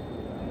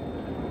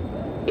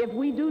 If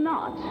we do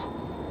not,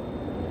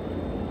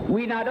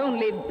 we not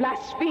only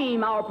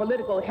blaspheme our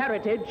political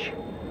heritage,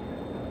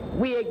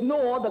 we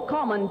ignore the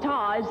common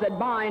ties that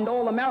bind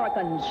all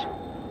Americans.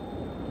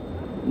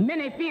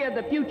 Many fear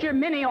the future,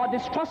 many are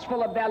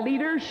distrustful of their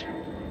leaders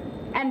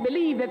and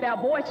believe that their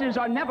voices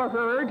are never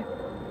heard.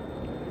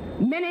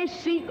 Many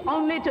seek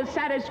only to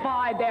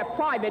satisfy their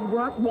private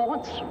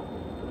wants,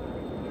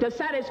 to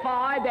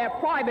satisfy their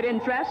private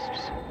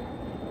interests.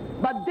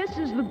 But this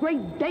is the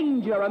great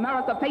danger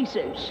America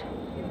faces,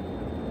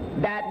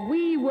 that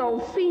we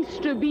will cease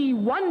to be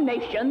one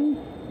nation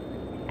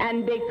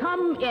and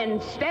become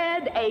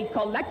instead a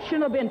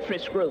collection of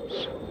interest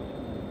groups.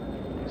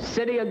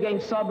 City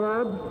against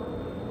suburb,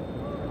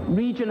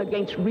 region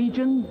against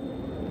region,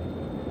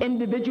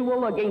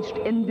 individual against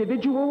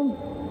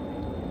individual,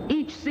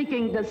 each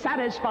seeking to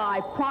satisfy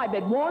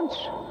private wants.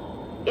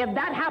 If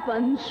that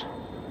happens,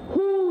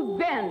 who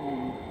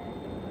then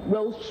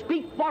will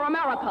speak for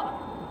America?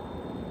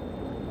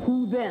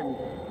 Who then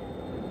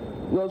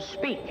will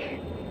speak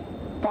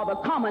for the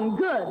common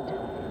good?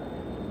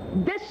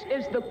 This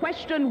is the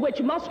question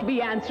which must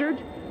be answered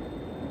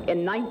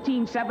in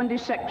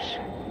 1976.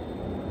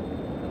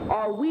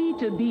 Are we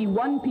to be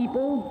one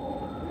people,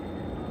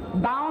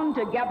 bound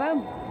together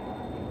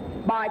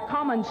by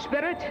common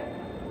spirit,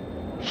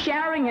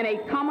 sharing in a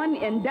common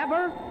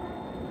endeavor,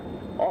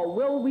 or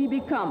will we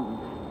become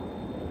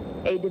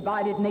a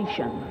divided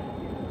nation?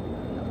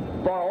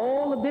 For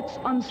all of its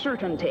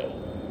uncertainty,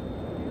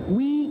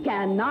 we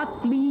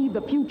cannot flee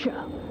the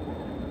future.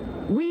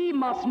 We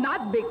must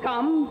not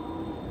become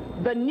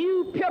the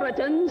new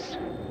Puritans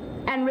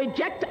and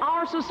reject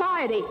our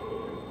society.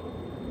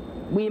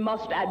 We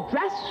must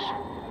address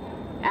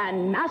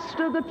and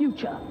master the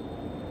future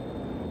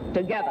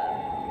together.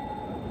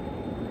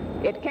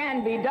 It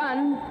can be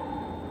done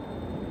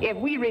if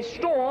we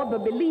restore the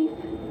belief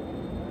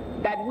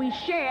that we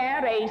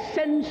share a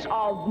sense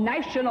of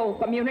national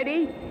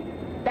community,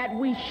 that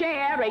we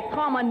share a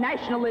common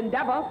national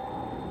endeavor.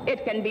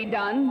 It can be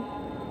done.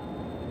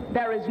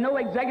 There is no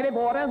executive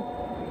order,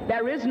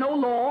 there is no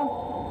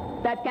law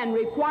that can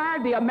require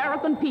the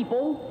American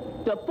people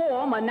to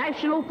form a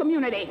national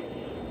community.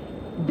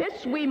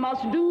 This we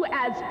must do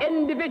as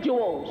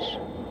individuals.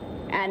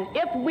 And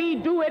if we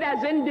do it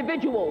as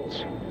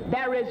individuals,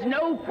 there is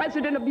no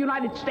President of the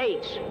United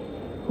States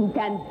who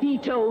can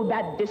veto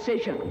that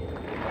decision.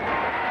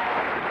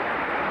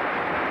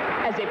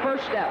 As a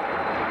first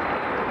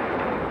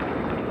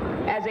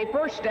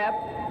step,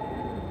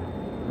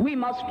 we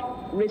must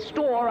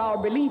restore our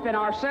belief in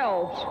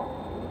ourselves.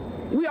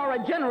 We are a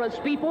generous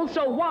people,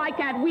 so why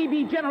can't we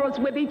be generous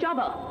with each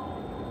other?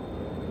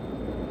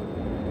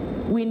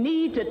 We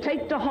need to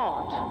take to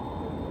heart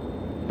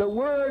the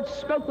words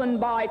spoken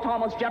by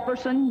Thomas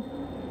Jefferson.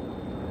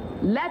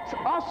 Let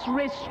us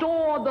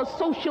restore the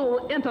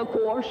social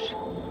intercourse.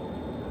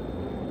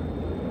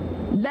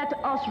 Let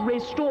us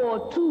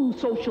restore to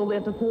social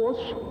intercourse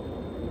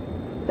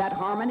that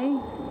harmony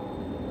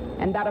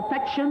and that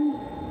affection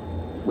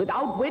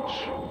without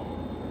which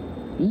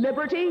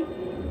liberty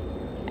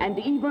and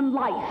even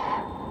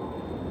life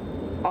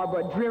are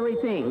but dreary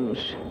things.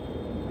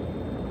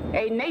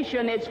 A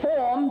nation is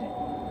formed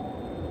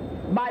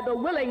by the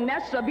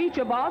willingness of each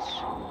of us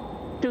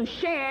to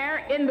share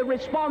in the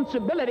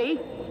responsibility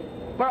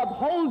for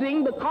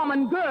upholding the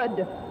common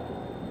good.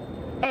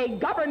 A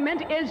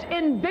government is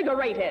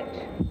invigorated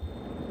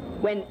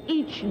when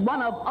each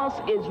one of us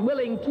is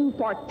willing to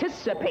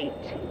participate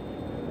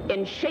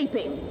in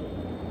shaping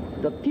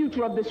the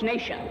future of this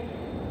nation.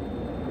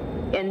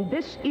 In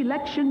this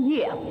election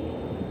year,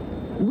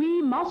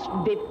 we must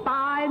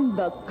define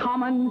the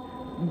common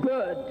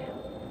good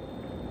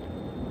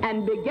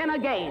and begin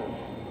again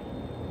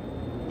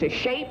to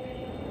shape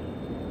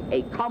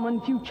a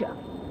common future.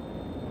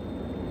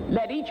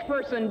 Let each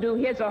person do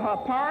his or her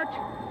part.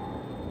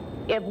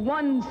 If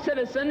one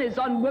citizen is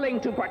unwilling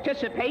to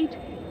participate,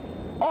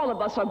 all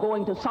of us are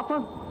going to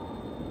suffer.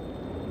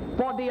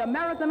 For the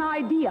American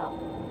idea,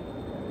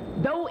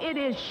 though it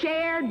is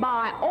shared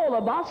by all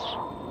of us,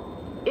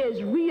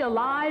 is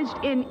realized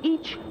in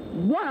each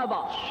one of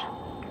us.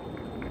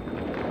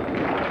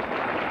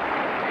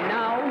 And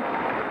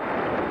now,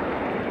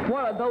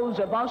 what are those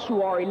of us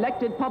who are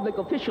elected public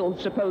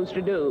officials supposed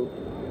to do?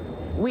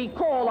 We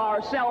call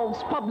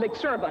ourselves public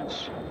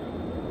servants.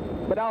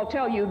 But I'll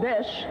tell you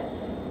this,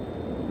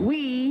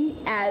 we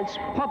as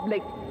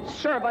public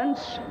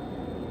servants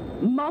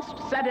must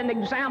set an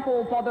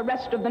example for the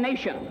rest of the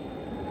nation.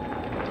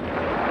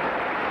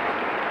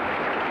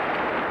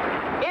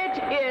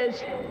 It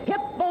is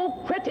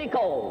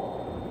hypocritical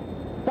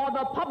for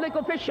the public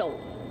official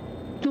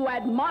to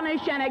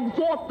admonish and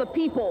exhort the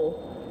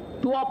people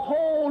to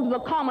uphold the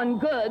common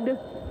good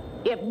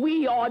if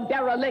we are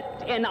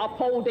derelict in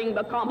upholding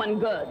the common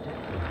good.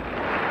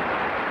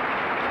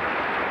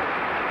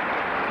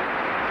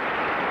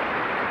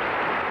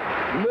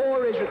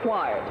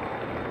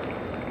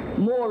 required.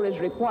 More is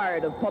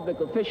required of public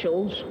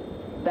officials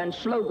than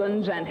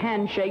slogans and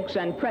handshakes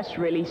and press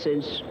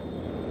releases.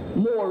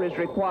 More is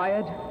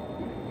required.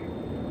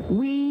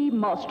 We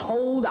must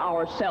hold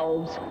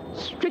ourselves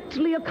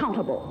strictly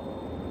accountable.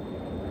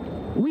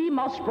 We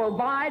must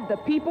provide the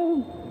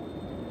people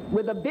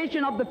with a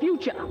vision of the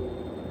future.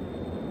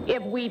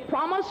 If we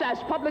promise as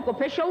public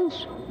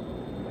officials,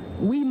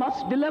 we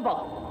must deliver.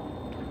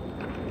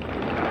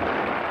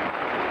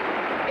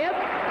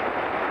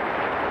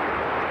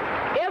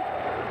 If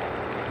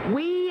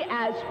we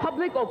as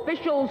public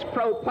officials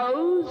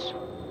propose,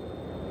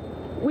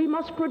 we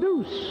must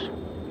produce.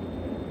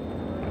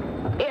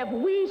 If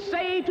we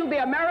say to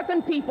the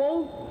American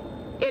people,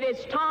 it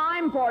is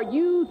time for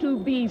you to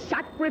be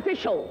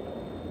sacrificial,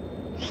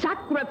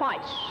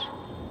 sacrifice.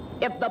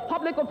 If the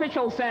public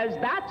official says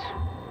that,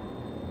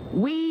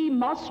 we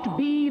must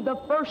be the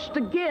first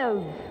to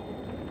give.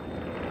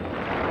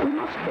 We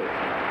must be.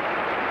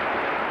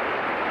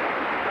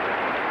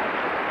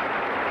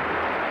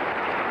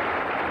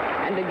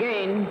 And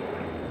again,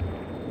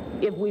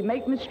 if we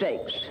make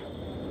mistakes,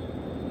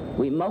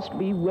 we must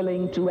be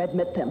willing to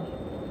admit them.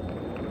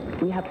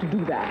 We have to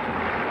do that.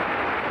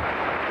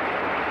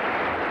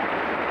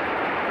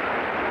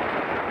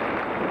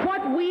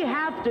 What we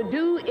have to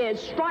do is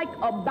strike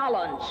a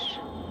balance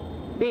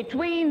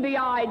between the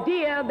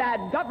idea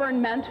that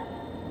government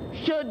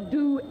should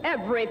do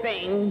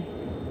everything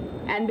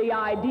and the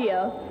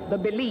idea, the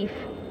belief,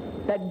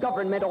 that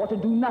government ought to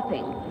do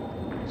nothing.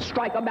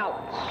 Strike a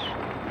balance.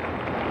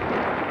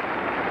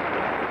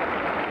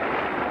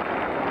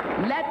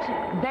 Let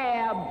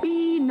there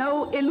be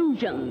no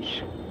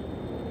illusions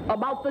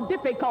about the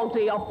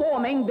difficulty of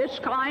forming this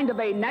kind of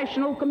a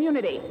national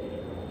community.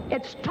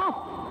 It's tough,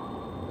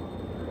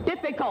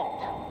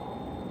 difficult,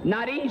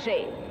 not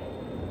easy.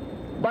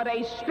 But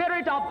a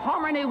spirit of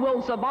harmony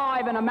will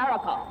survive in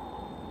America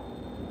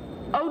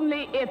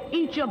only if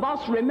each of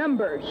us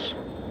remembers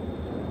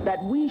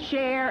that we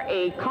share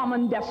a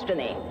common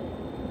destiny.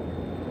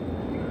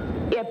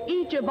 If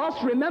each of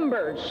us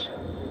remembers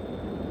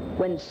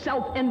when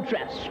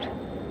self-interest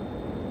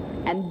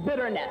and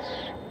bitterness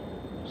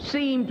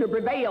seem to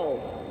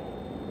prevail,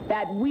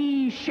 that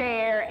we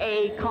share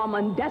a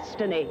common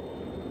destiny.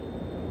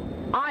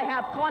 I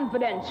have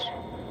confidence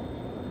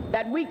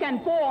that we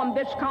can form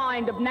this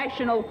kind of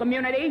national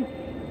community.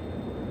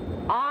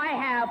 I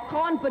have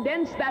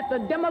confidence that the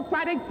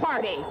Democratic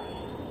Party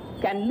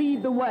can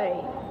lead the way.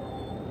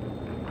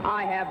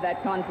 I have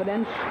that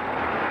confidence.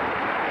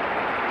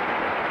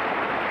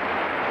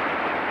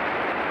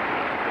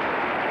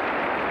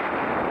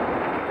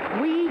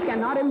 We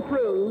cannot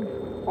improve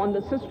on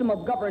the system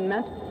of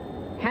government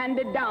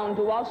handed down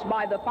to us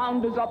by the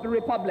founders of the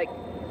Republic.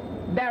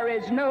 There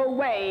is no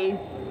way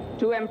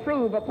to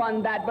improve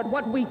upon that, but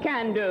what we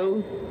can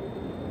do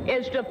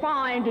is to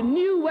find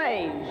new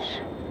ways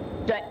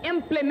to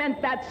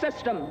implement that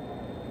system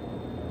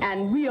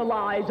and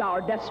realize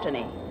our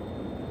destiny.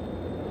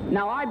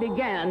 Now, I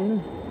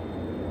began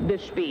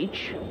this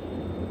speech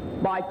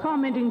by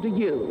commenting to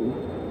you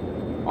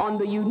on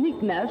the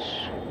uniqueness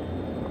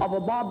of a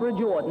Barbara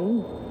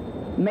Jordan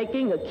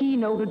making a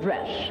keynote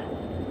address.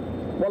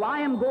 Well, I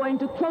am going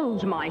to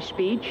close my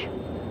speech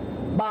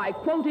by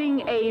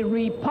quoting a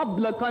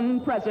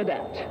Republican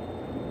president.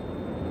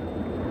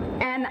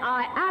 And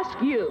I ask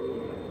you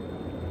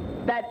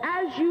that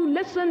as you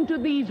listen to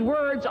these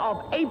words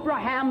of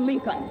Abraham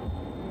Lincoln,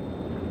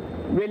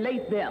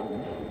 relate them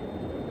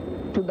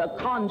to the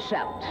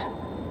concept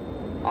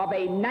of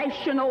a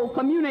national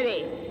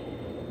community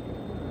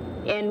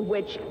in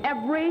which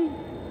every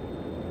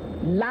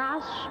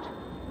last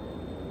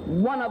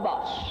one of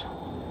us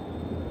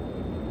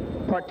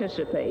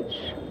participates.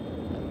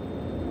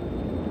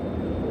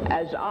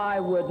 As I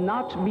would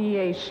not be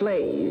a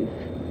slave,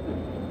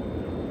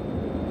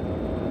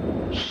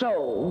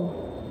 so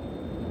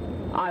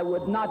I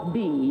would not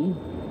be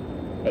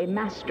a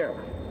master.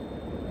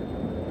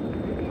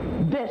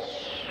 This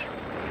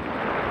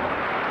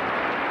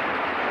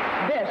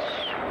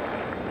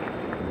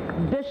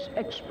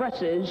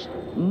expresses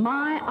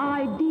my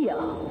idea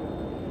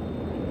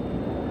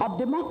of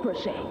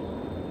democracy.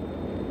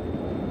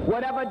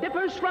 Whatever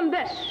differs from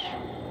this,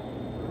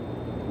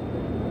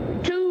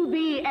 to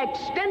the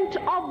extent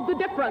of the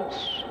difference,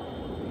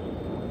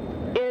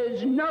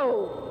 is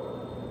no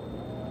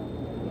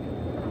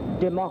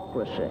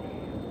democracy.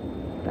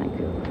 Thank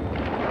you.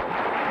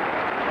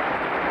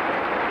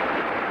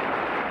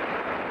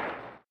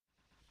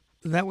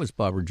 That was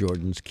Barbara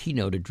Jordan's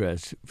keynote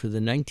address for the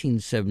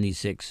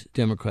 1976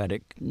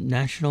 Democratic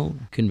National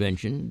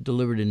Convention,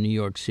 delivered in New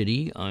York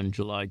City on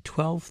July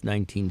 12,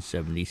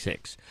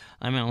 1976.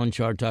 I'm Alan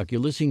Chartock.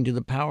 You're listening to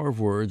The Power of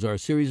Words, our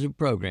series of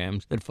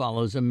programs that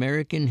follows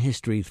American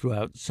history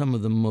throughout some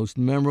of the most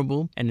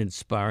memorable and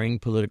inspiring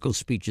political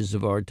speeches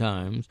of our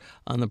times.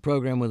 On the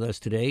program with us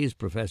today is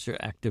professor,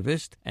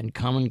 activist, and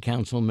Common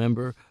Council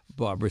member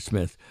Barbara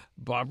Smith.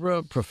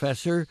 Barbara,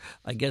 professor,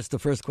 I guess the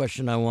first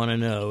question I want to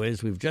know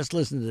is, we've just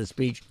listened to the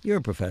speech. You're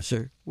a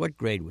professor. What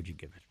grade would you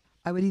give it?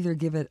 I would either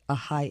give it a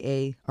high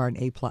A or an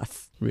A+.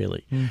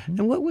 Really? Mm-hmm.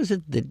 And what was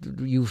it that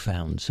you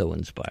found so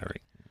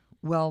inspiring?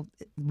 Well,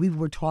 we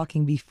were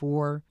talking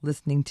before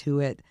listening to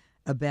it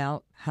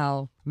about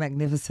how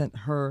magnificent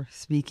her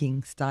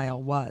speaking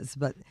style was,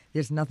 but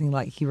there's nothing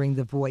like hearing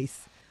the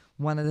voice.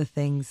 One of the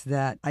things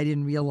that I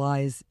didn't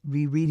realize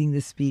rereading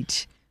the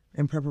speech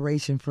in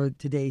preparation for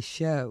today's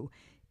show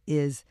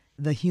is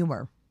the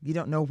humor. You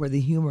don't know where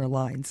the humor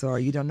lines are.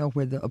 You don't know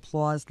where the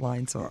applause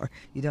lines are.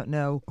 You don't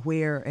know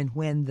where and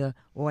when the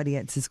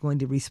audience is going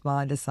to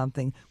respond to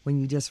something when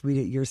you just read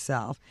it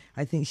yourself.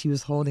 I think she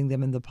was holding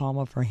them in the palm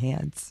of her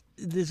hands.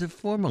 There's a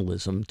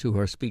formalism to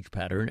her speech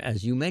pattern,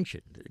 as you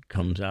mentioned. It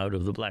comes out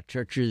of the black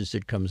churches.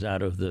 It comes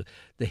out of the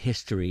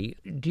history.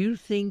 Do you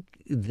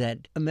think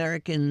that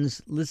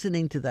Americans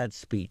listening to that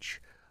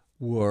speech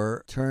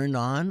were turned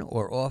on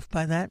or off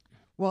by that?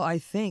 Well, I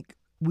think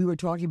we were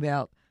talking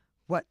about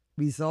what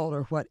result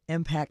or what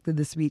impact did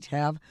the speech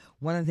have.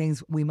 One of the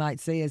things we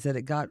might say is that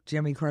it got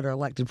Jimmy Carter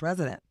elected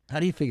president. How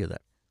do you figure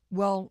that?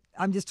 Well,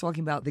 I'm just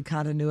talking about the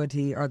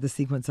continuity or the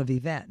sequence of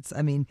events.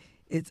 I mean,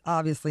 it's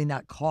obviously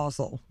not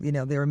causal. You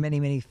know, there are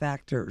many, many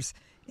factors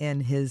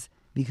in his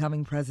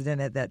becoming president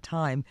at that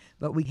time.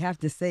 But we have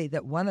to say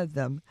that one of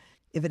them,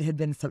 if it had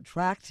been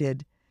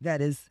subtracted,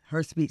 that is,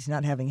 her speech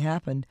not having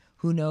happened,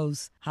 who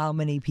knows how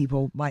many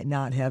people might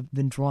not have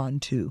been drawn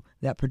to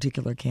that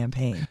particular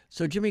campaign.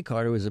 So Jimmy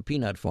Carter was a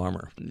peanut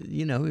farmer.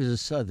 You know, he was a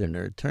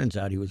Southerner. It turns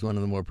out he was one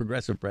of the more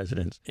progressive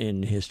presidents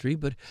in history.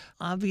 But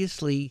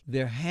obviously,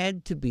 there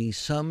had to be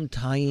some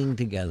tying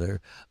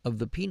together of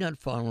the peanut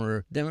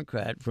farmer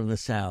Democrat from the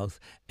South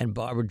and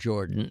Barbara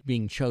Jordan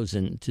being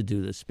chosen to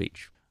do the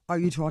speech. Are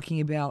you talking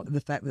about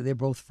the fact that they're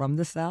both from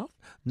the South?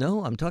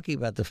 No, I'm talking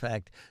about the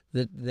fact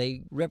that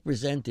they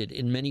represented,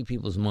 in many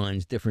people's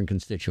minds, different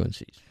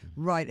constituencies.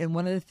 Right, and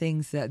one of the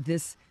things that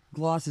this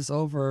glosses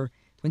over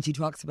when she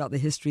talks about the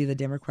history of the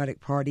Democratic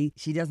Party,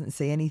 she doesn't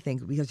say anything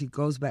because she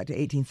goes back to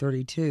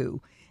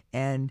 1832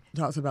 and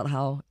talks about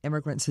how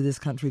immigrants to this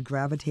country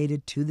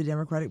gravitated to the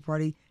Democratic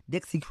Party.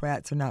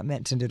 Dixiecrats are not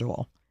mentioned at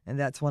all. And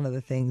that's one of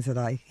the things that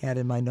I had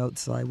in my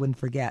notes so I wouldn't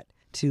forget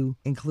to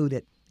include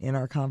it in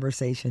our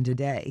conversation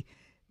today.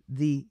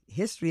 The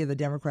history of the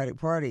Democratic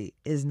Party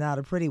is not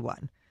a pretty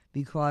one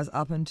because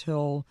up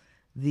until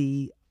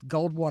the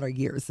Goldwater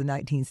years, the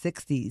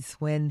 1960s,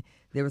 when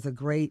there was a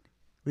great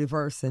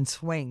reverse and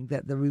swing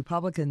that the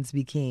Republicans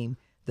became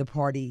the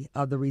party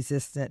of the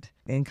resistant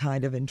and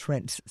kind of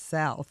entrenched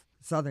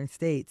Southern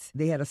states,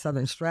 they had a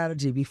Southern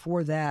strategy.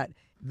 Before that,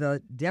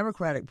 the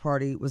Democratic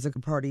Party was a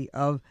party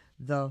of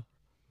the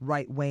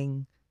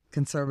right-wing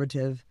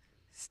conservative,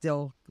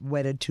 still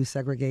wedded to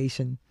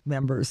segregation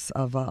members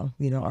of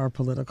our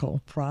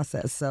political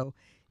process. So,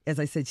 as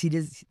I said,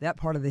 that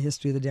part of the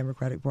history of the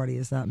Democratic Party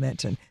is not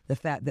mentioned. The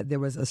fact that there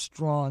was a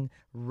strong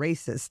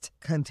racist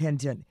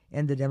contingent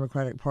in the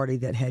Democratic Party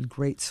that had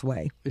great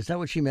sway. Is that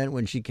what she meant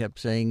when she kept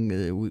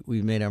saying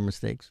we've made our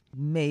mistakes?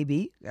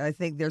 Maybe. I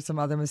think there's some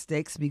other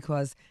mistakes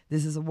because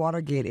this is a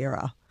Watergate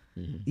era.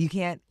 Mm-hmm. You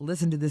can't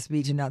listen to this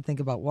speech and not think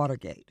about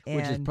Watergate.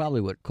 Which is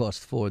probably what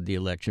cost Ford the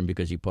election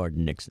because he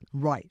pardoned Nixon.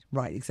 Right,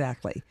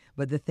 exactly.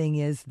 But the thing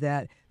is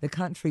that the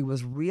country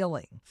was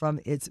reeling from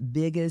its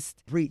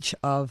biggest breach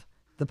of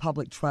the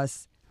public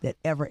trust that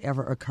ever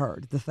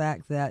occurred. The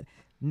fact that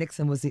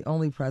Nixon was the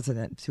only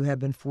president to have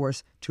been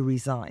forced to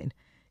resign.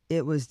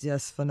 It was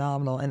just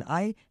phenomenal. And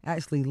I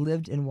actually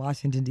lived in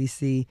Washington,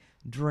 D.C.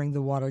 during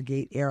the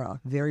Watergate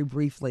era, very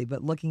briefly,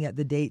 but looking at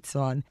the dates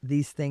on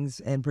these things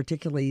and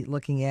particularly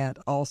looking at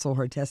also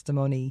her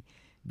testimony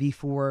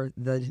before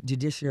the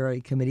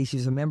Judiciary Committee. She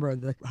was a member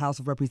of the House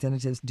of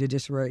Representatives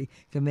Judiciary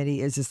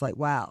Committee. It's just like,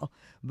 wow.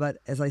 But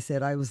as I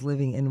said, I was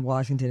living in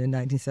Washington in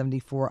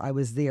 1974. I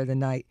was there the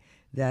night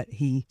that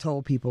he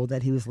told people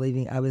that he was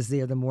leaving. I was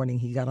there the morning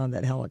he got on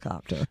that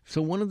helicopter.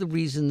 So one of the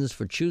reasons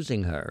for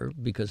choosing her,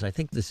 because I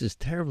think this is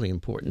terribly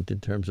important in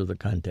terms of the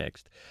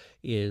context,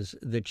 is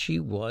that she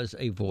was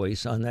a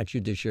voice on that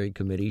Judiciary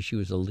Committee. She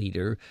was a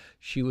leader.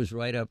 She was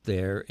right up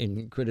there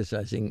in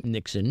criticizing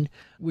Nixon,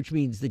 which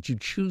means that you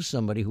choose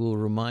somebody who will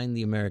remind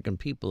the American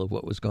people of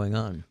what was going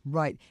on.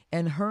 Right.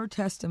 And her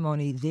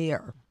testimony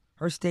there,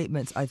 her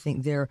statements, I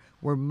think there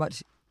were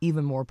much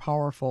even more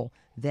powerful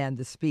than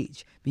the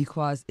speech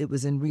because it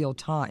was in real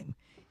time.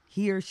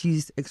 Here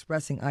she's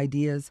expressing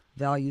ideas,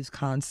 values,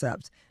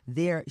 concepts.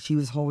 There she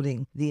was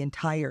holding the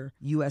entire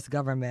U.S.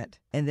 government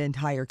and the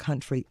entire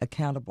country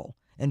accountable.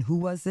 And who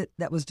was it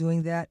that was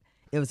doing that?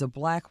 It was a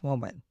black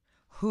woman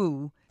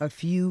who a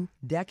few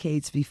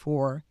decades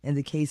before, in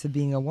the case of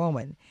being a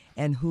woman,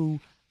 and who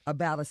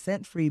about a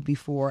century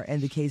before,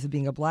 in the case of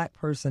being a black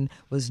person,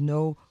 was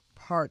no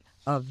part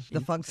of the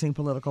functioning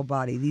political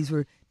body. These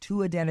were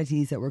two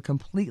identities that were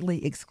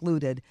completely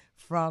excluded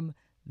from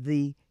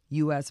the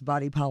U.S.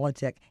 body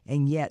politic,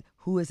 and yet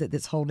who is it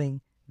that's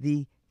holding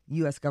the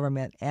U.S.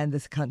 government and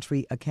this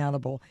country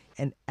accountable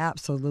in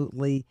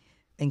absolutely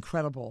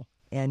incredible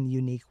and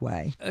unique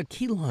way? A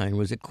key line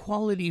was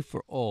equality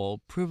for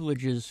all,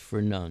 privileges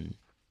for none.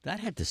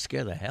 That had to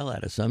scare the hell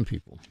out of some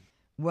people.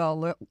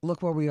 Well,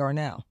 look where we are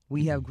now.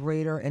 We have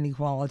greater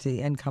inequality,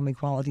 income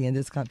equality in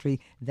this country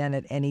than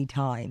at any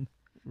time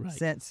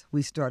since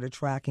we started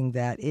tracking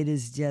that. It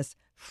is just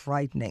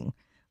frightening.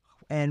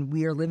 And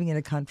we are living in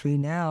a country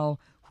now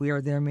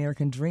where the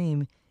American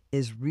dream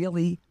is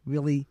really,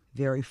 really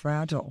very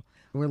fragile.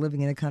 We're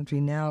living in a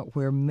country now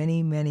where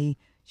many, many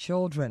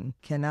children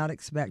cannot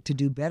expect to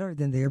do better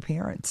than their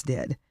parents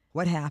did.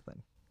 What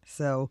happened?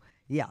 So,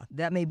 yeah,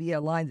 that may be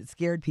a line that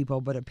scared people,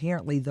 but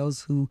apparently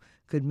those who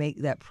could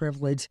make that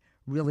privilege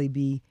really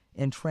be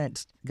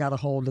entrenched got a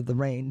hold of the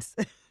reins.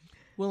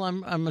 Well,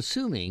 I'm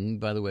assuming,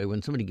 by the way,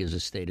 when somebody gives a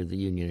State of the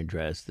Union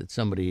address, that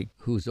somebody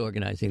who's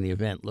organizing the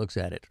event looks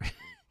at it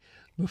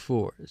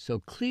before. So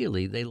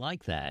clearly they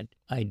like that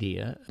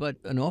idea, but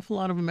an awful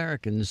lot of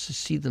Americans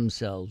see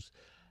themselves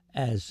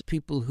as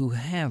people who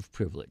have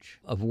privilege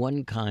of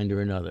one kind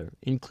or another,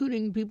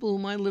 including people who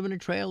might live in a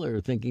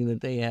trailer thinking that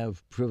they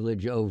have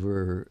privilege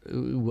over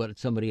what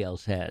somebody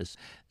else has.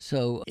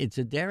 So it's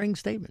a daring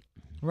statement.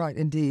 Right,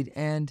 indeed.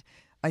 And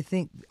I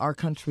think our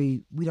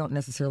country, we don't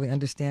necessarily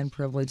understand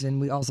privilege, and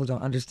we also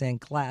don't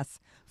understand class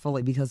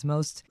fully, because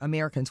most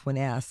Americans, when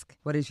asked,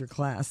 what is your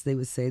class, they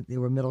would say they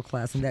were middle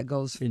class, and that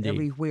goes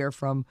everywhere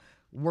from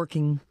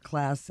working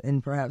class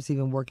and perhaps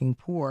even working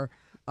poor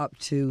up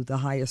to the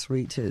highest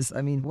reaches.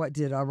 I mean, what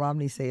did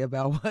Romney say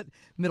about what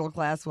middle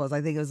class was?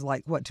 I think it was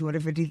like, what,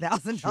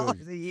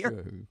 $250,000 a year? Sure,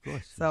 of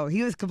course. So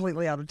he was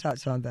completely out of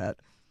touch on that.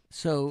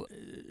 So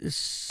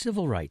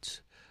civil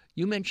rights.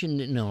 You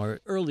mentioned in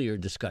our earlier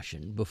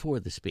discussion before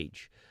the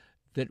speech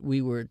that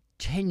we were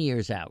 10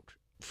 years out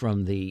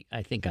from the,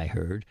 I think I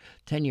heard,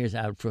 10 years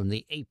out from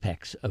the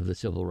apex of the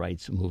civil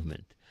rights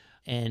movement.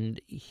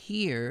 And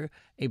here,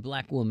 a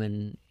black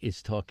woman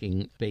is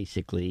talking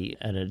basically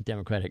at a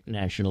Democratic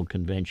National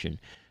Convention.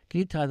 Can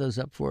you tie those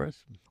up for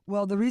us?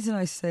 Well, the reason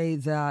I say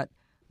that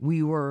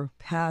we were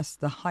past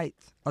the height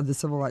of the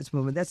civil rights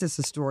movement, that's just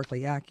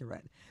historically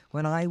accurate.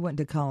 When I went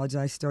to college,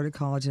 I started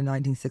college in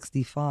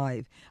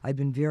 1965. I'd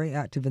been very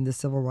active in the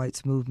civil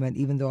rights movement.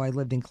 Even though I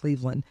lived in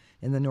Cleveland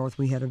in the North,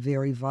 we had a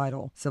very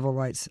vital civil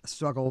rights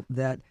struggle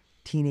that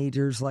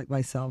teenagers like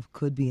myself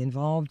could be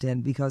involved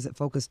in because it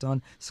focused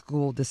on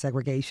school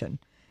desegregation.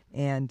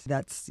 And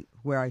that's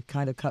where I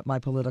kind of cut my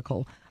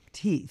political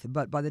teeth.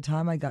 But by the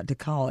time I got to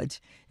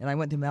college, and I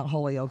went to Mount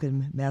Holyoke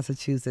in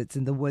Massachusetts,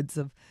 in the woods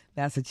of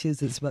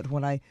Massachusetts, but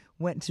when I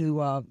went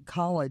to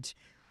college,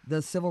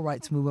 the civil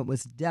rights movement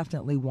was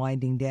definitely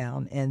winding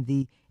down, and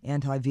the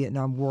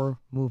anti-Vietnam War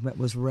movement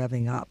was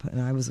revving up.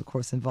 And I was, of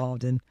course,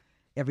 involved in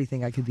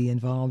everything I could be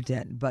involved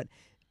in. But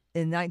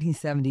in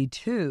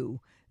 1972,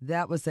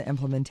 that was the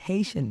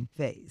implementation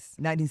phase,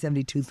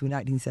 1972 through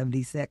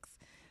 1976.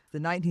 The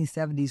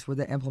 1970s were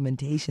the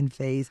implementation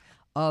phase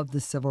of the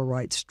civil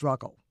rights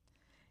struggle.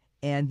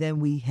 And then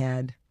we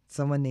had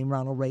someone named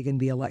Ronald Reagan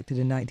be elected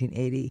in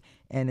 1980,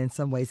 and in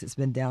some ways it's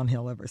been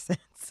downhill ever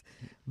since.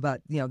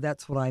 But, you know,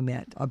 that's what I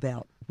meant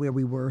about where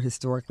we were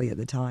historically at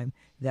the time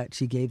that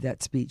she gave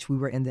that speech. We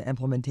were in the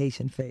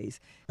implementation phase.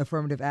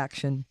 Affirmative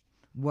action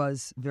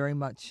was very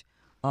much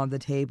on the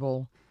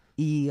table.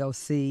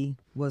 EEOC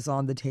was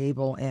on the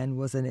table and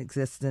was in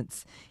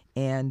existence.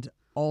 And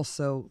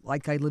also,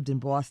 like I lived in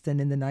Boston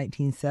in the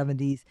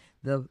 1970s,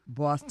 the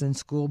Boston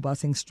school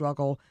busing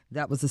struggle,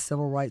 that was a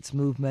civil rights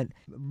movement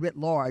writ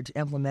large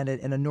implemented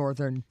in a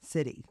northern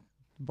city.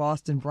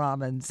 Boston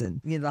Brahmins,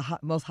 and the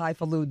most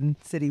highfalutin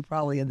city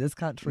probably in this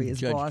country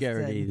is Judge Boston.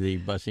 Garrity, the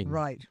busing.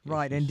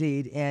 Right,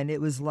 indeed. And it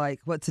was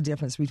like, what's the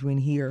difference between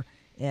here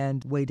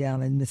and way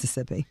down in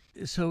Mississippi?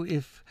 So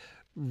if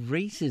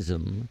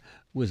racism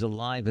was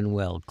alive and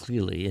well,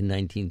 clearly, in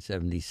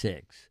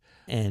 1976,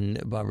 and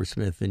Barbara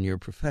Smith, and you're a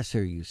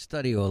professor, you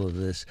study all of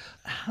this,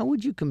 how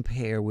would you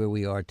compare where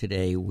we are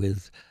today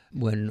with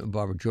when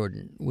Barbara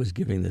Jordan was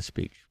giving this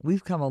speech?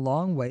 We've come a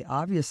long way,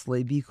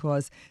 obviously,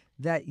 because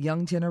that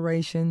young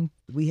generation,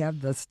 we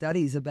have the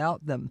studies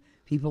about them.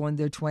 People in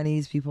their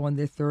 20s, people in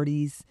their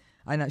 30s.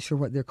 I'm not sure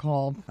what they're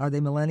called. Are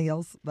they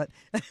millennials? But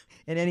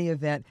in any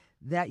event,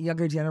 that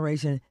younger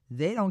generation,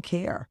 they don't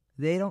care.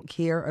 They don't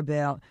care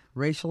about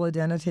racial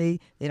identity.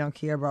 They don't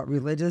care about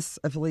religious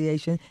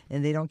affiliation,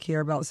 and they don't care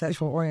about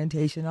sexual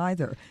orientation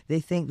either. They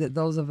think that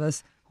those of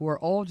us who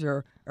are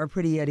older are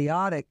pretty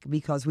idiotic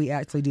because we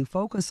actually do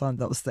focus on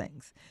those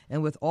things.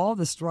 And with all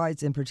the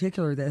strides in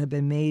particular that have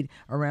been made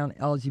around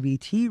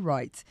LGBT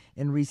rights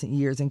in recent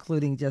years,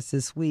 including just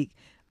this week,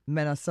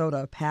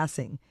 Minnesota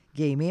passing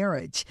gay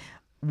marriage,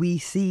 we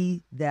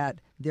see that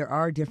there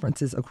are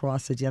differences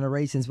across the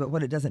generations, but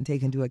what it doesn't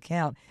take into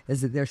account is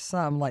that there's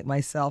some, like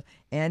myself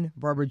and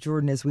Barbara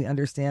Jordan, as we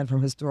understand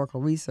from historical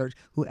research,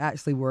 who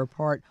actually were a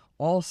part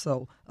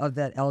also of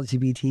that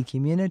LGBT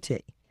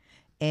community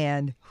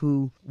and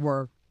who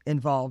were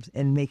involved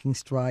in making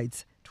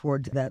strides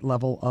toward that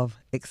level of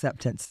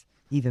acceptance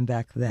even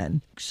back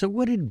then. So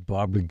what did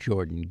Barbara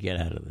Jordan get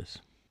out of this?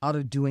 Out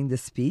of doing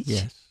this speech?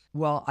 Yes.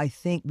 Well, I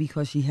think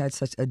because she had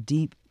such a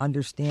deep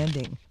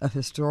understanding of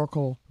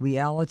historical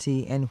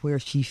reality and where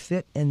she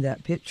fit in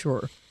that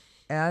picture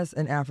as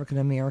an African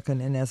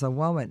American and as a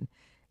woman,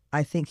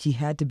 I think she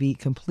had to be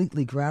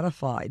completely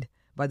gratified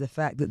by the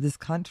fact that this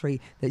country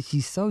that she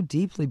so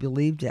deeply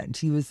believed in,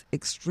 she was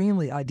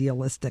extremely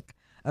idealistic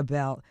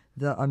about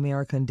the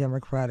American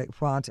democratic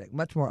project,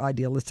 much more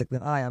idealistic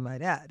than I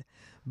might add.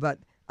 But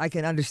I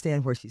can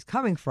understand where she's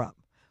coming from.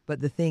 But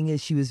the thing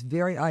is, she was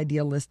very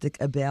idealistic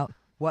about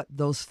what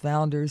those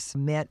founders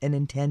meant and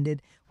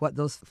intended, what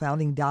those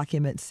founding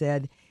documents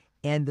said,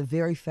 and the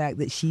very fact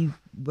that she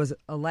was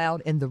allowed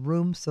in the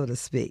room, so to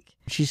speak.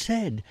 She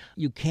said,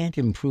 you can't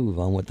improve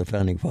on what the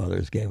Founding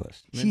Fathers gave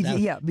us.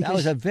 That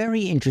was a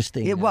very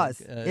interesting It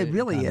was. It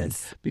really comment,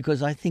 is.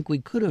 Because I think we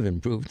could have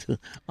improved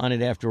on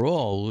it after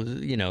all.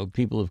 You know,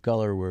 people of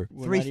color were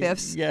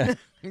 3/5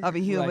 of a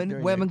human.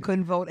 Right, Women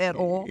couldn't vote at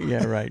all.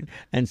 Yeah, right.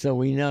 And so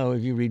we know,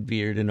 if you read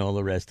Beard and all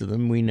the rest of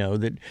them, we know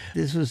that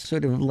this was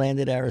sort of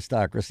landed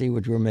aristocracy,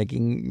 which were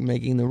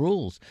making the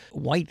rules.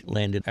 White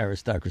landed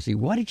aristocracy.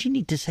 Why did she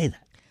need to say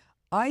that?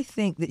 I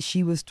think that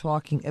she was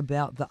talking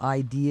about the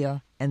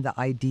idea and the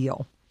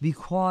ideal,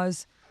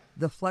 because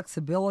the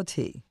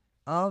flexibility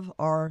of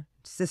our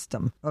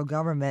system of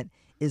government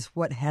is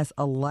what has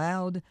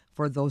allowed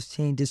for those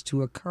changes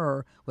to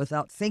occur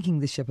without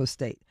sinking the ship of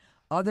state.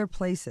 Other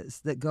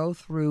places that go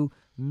through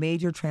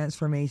major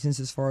transformations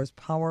as far as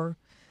power,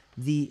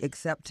 the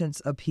acceptance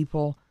of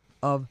people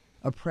of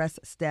oppressed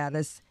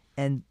status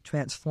and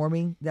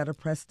transforming that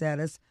oppressed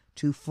status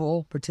to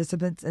full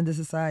participants in the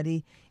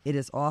society, it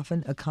is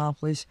often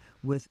accomplished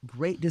with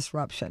great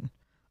disruption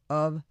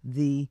of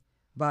the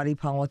body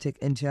politic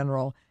in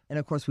general. And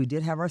of course, we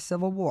did have our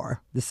Civil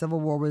War. The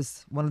Civil War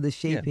was one of the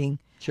shaping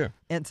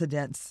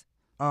incidents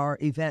or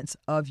events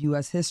of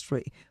U.S.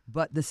 history,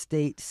 but the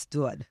state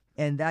stood.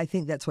 And I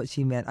think that's what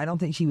she meant. I don't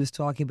think she was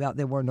talking about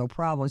there were no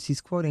problems.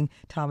 She's quoting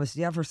Thomas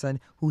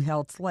Jefferson, who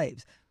held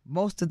slaves.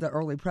 Most of the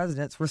early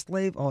presidents were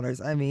slave owners.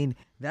 I mean,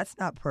 that's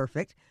not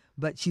perfect.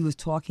 But she was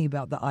talking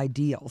about the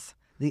ideals.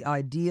 The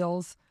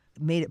ideals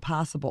made it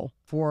possible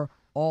for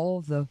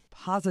all the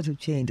positive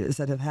changes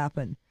that have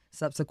happened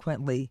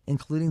subsequently,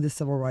 including the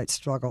civil rights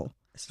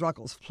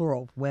struggles,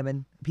 plural,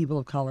 women, people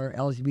of color,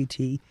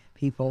 LGBT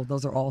people.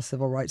 Those are all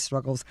civil rights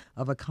struggles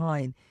of a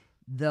kind.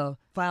 The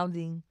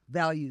founding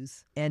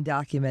values and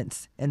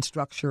documents and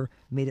structure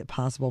made it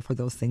possible for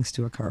those things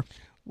to occur.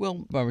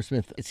 Well, Barbara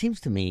Smith, it seems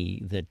to me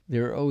that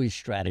there are always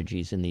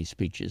strategies in these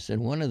speeches.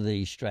 And one of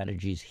the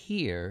strategies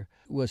here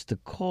was to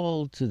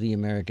call to the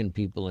American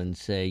people and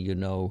say, you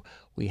know,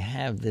 we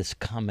have this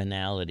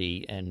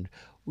commonality and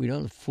we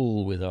don't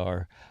fool with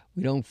our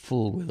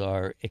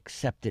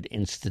accepted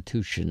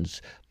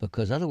institutions,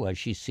 because otherwise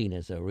she's seen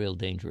as a real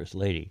dangerous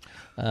lady.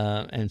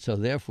 And so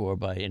therefore,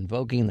 by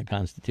invoking the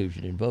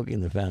Constitution,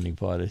 invoking the Founding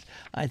Fathers,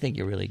 I think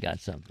you really got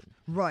something.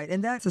 Right.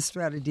 And that's a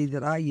strategy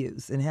that I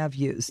use and have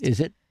used. Is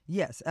it?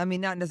 Yes. I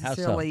mean, not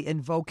necessarily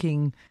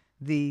invoking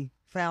the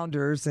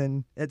founders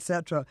and et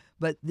cetera,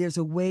 but there's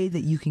a way that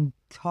you can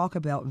talk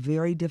about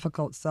very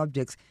difficult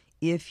subjects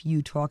if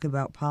you talk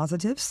about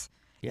positives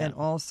and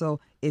also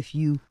if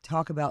you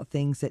talk about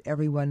things that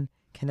everyone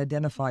can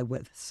identify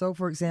with. So,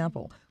 for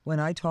example,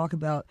 when I talk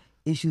about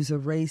issues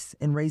of race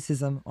and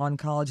racism on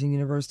college and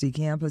university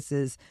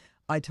campuses,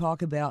 I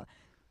talk about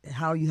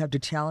how you have to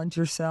challenge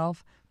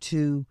yourself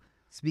to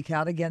speak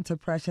out against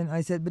oppression.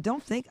 I said, but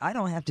don't think I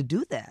don't have to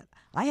do that.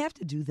 I have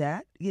to do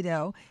that, you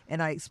know,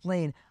 and I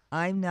explain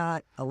I'm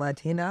not a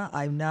Latina.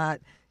 I'm not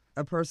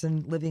a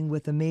person living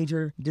with a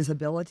major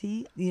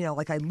disability. You know,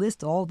 like I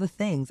list all the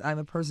things. I'm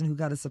a person who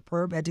got a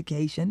superb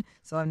education,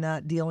 so I'm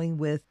not dealing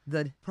with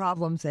the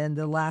problems and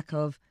the lack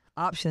of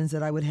options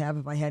that I would have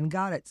if I hadn't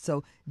got it.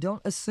 So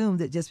don't assume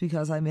that just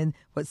because I'm in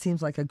what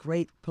seems like a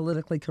great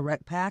politically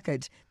correct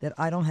package that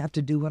I don't have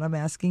to do what I'm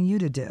asking you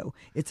to do.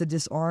 It's a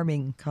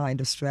disarming kind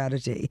of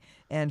strategy.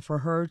 And for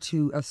her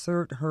to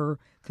assert her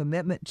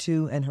commitment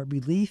to and her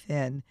belief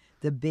in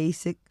the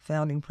basic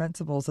founding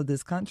principles of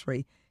this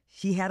country,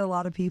 she had a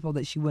lot of people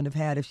that she wouldn't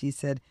have had if she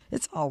said,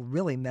 it's all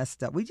really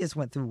messed up. We just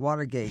went through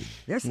Watergate.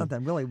 There's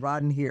something really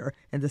rotten here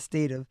in the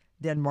state of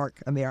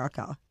Denmark,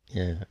 America.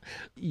 Yeah.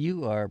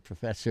 You are a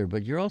professor,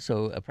 but you're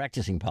also a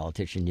practicing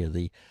politician.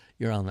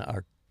 You're on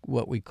our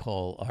what we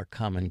call our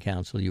Common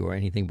Council. You are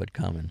anything but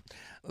common.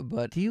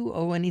 But do you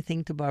owe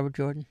anything to Barbara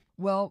Jordan?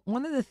 Well,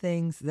 one of the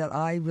things that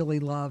I really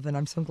love, and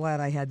I'm so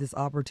glad I had this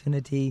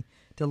opportunity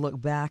to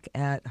look back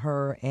at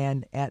her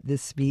and at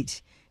this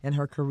speech and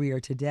her career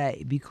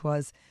today,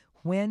 because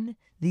when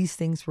these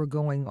things were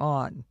going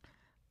on,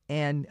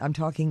 and I'm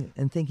talking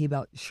and thinking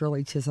about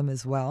Shirley Chisholm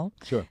as well.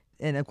 Sure.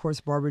 And of course,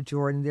 Barbara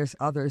Jordan, there's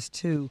others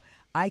too.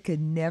 I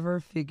could never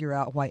figure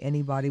out why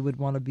anybody would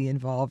want to be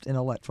involved in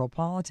electoral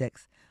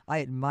politics. I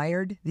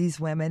admired these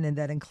women, and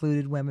that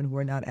included women who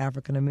were not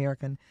African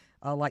American,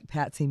 like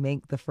Patsy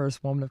Mink, the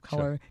first woman of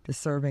color to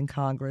serve in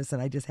Congress.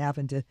 And I just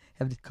happened to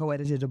have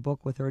co-edited a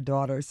book with her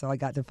daughter, so I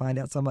got to find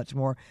out so much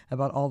more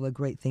about all the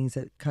great things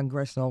that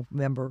congressional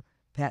member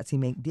Patsy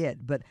Mink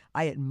did. But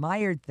I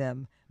admired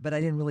them, but I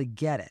didn't really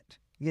get it,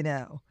 you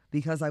know,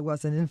 because I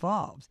wasn't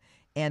involved.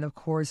 And of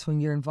course, when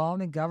you're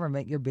involved in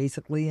government, you're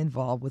basically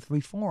involved with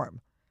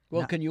reform.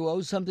 Well, can you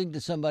owe something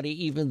to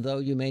somebody even though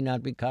you may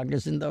not be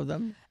cognizant of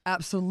them?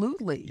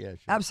 Absolutely. Yeah, sure.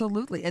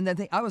 Absolutely.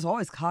 And I was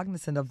always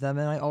cognizant of them,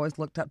 and I always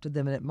looked up to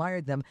them and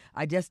admired them.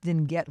 I just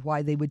didn't get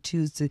why they would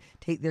choose to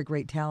take their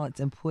great talents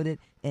and put it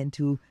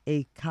into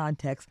a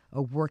context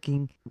of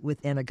working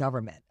within a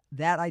government.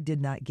 That I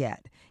did not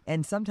get.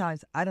 And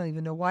sometimes I don't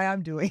even know why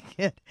I'm doing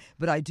it,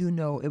 but I do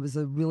know it was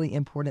a really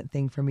important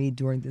thing for me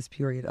during this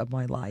period of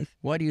my life.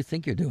 Why do you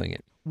think you're doing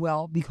it?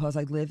 Well, because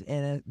I live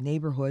in a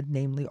neighborhood,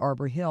 namely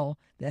Arbor Hill,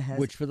 that has...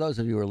 Which, for those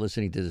of you who are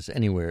listening to this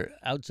anywhere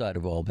outside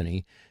of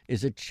Albany,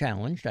 is a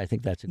challenged, I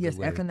think that's a good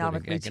way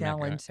economically of putting it.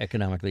 challenged.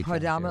 Economically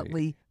challenged.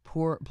 Predominantly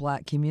poor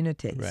Black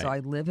community. Right. So I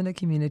live in a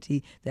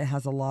community that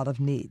has a lot of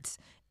needs.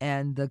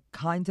 And the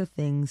kinds of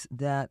things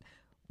that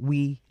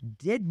we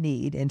did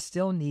need and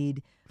still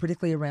need,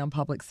 particularly around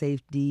public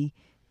safety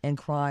and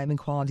crime and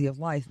quality of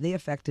life, they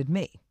affected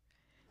me.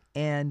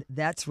 And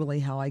that's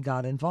really how I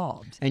got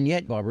involved. And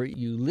yet, Barbara,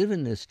 you live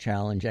in this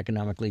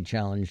economically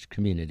challenged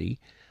community.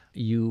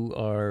 You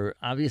are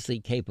obviously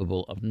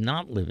capable of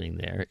not living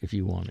there if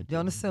you wanted to.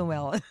 Don't assume,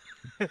 Ellen.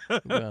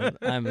 Well,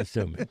 I'm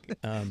assuming.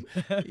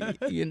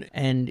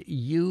 And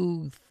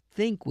you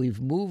think we've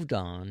moved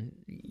on.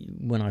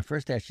 When I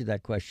first asked you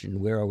that question,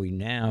 where are we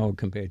now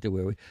compared to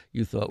where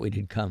you thought we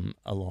had come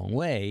a long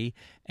way?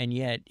 And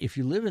yet, if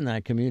you live in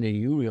that community,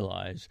 you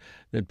realize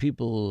that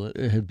people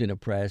have been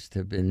oppressed,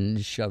 have been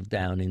shoved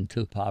down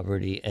into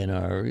poverty, and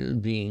are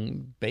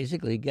being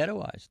basically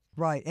ghettoized.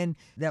 Right. And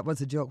that was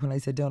a joke when I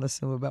said don't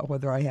assume about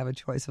whether I have a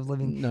choice of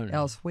living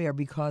elsewhere,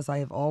 because I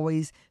have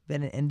always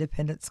been an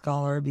independent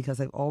scholar,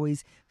 because I've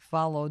always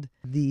followed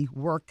the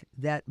work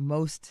that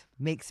most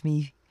makes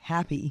me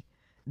happy.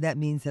 That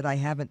means that I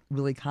haven't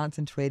really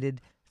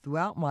concentrated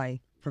throughout my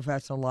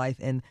professional life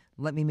and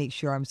let me make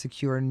sure I'm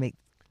secure and make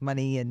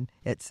money and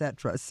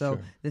etc. So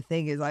The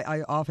thing is,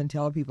 I often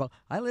tell people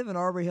I live in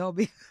Arbor Hill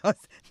because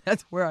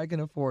that's where I can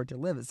afford to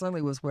live. It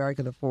certainly was where I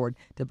could afford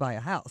to buy a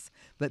house.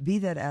 But be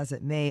that as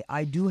it may,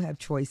 I do have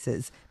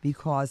choices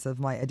because of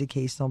my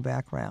educational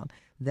background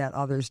that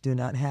others do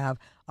not have.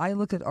 I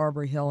look at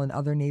Arbor Hill and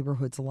other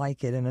neighborhoods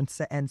like it,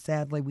 and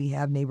sadly we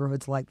have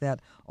neighborhoods like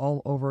that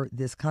all over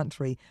this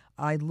country.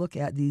 I look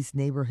at these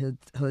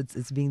neighborhoods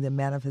as being the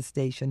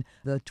manifestation,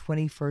 the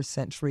 21st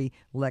century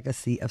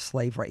legacy of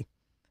slavery.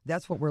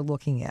 That's what we're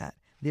looking at.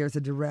 There's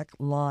a direct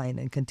line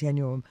and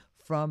continuum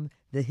from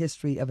the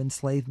history of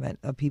enslavement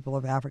of people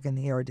of African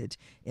heritage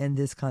in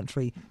this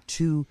country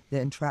to the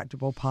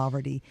intractable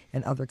poverty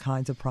and other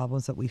kinds of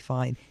problems that we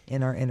find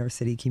in our inner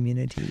city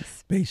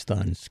communities. Based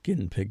on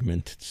skin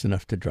pigment, it's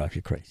enough to drive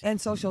you crazy.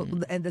 And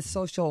and the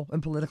social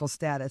and political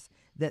status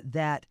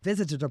that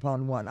visited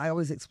upon one. I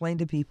always explain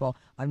to people,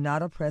 I'm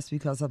not oppressed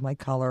because of my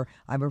color,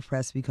 I'm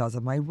oppressed because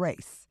of my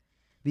race.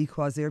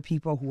 Because there are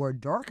people who are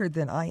darker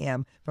than I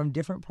am from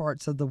different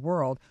parts of the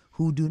world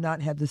who do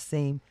not have the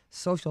same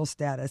social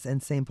status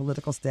and same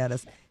political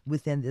status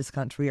within this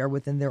country or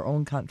within their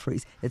own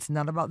countries. It's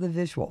not about the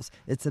visuals.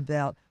 It's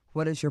about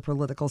what is your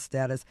political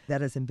status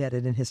that is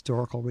embedded in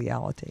historical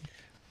reality.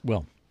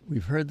 Well,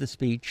 we've heard the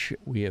speech.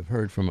 We have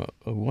heard from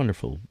a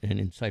wonderful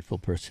and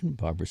insightful person,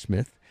 Barbara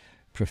Smith,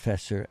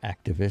 professor,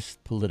 activist,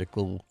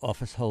 political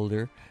office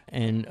holder.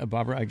 And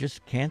Barbara, I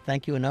just can't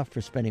thank you enough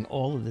for spending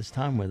all of this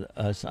time with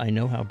us. I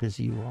know how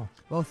busy you are.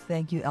 Well,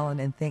 thank you, Ellen,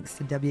 and thanks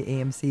to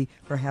WAMC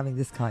for having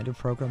this kind of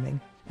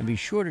programming. And be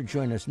sure to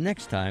join us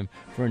next time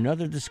for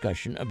another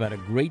discussion about a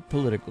great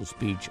political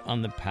speech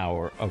on the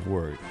power of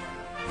words.